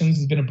connections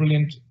has been a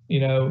brilliant,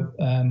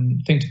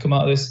 thing to come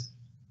out of this.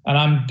 And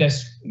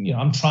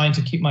I'm trying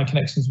to keep my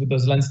connections with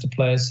those Leinster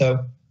players.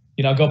 So,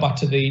 I go back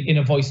to the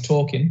inner voice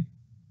talking,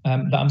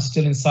 that I'm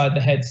still inside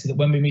the head, so that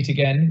when we meet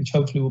again, which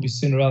hopefully will be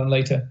sooner rather than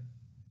later,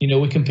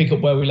 we can pick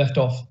up where we left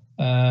off.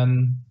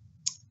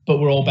 But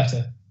we're all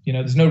better.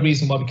 There's no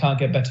reason why we can't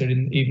get better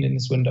even in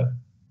this window.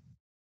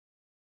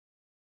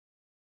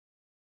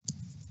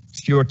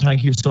 Stuart,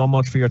 thank you so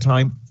much for your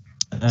time.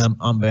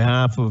 On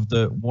behalf of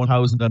the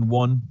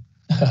 1001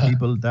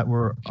 people that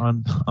were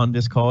on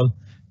this call.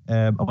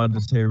 I wanted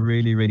to say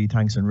really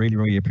thanks and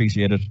really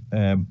appreciate it.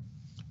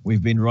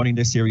 We've been running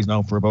this series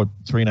now for about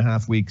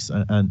 3.5 weeks,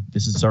 and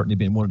this has certainly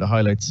been one of the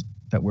highlights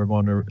that we're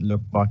going to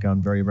look back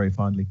on very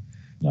fondly.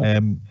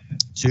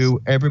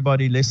 To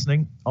everybody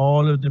listening,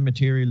 all of the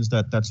materials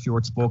that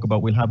Stuart spoke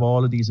about, we'll have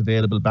all of these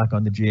available back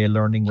on the GA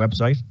Learning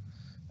website.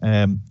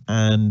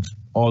 And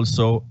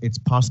also, it's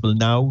possible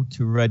now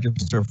to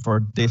register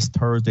for this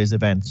Thursday's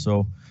event.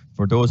 So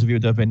for those of you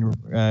that have been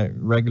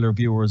regular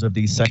viewers of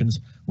these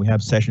sessions, we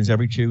have sessions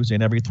every Tuesday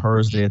and every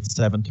Thursday at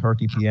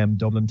 7:30 p.m.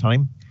 Dublin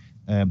time.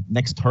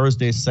 Next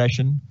Thursday's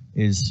session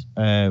is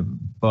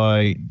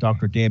by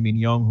Dr. Damien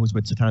Young, who's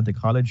with Setanta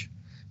College.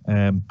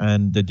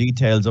 And the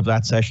details of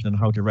that session and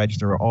how to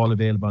register are all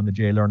available on the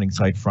GA Learning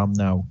site from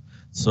now.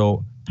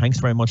 So thanks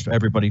very much to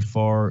everybody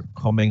for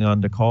coming on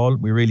the call.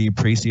 We really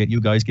appreciate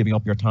you guys giving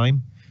up your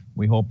time.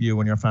 We hope you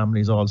and your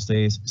families all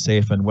stay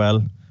safe and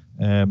well,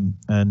 and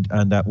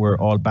that we're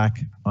all back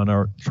on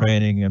our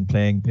training and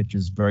playing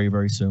pitches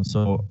very soon.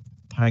 So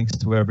thanks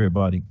to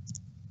everybody.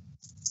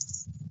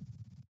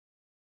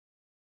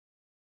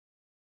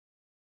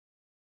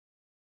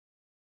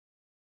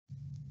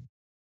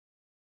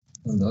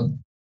 Well done.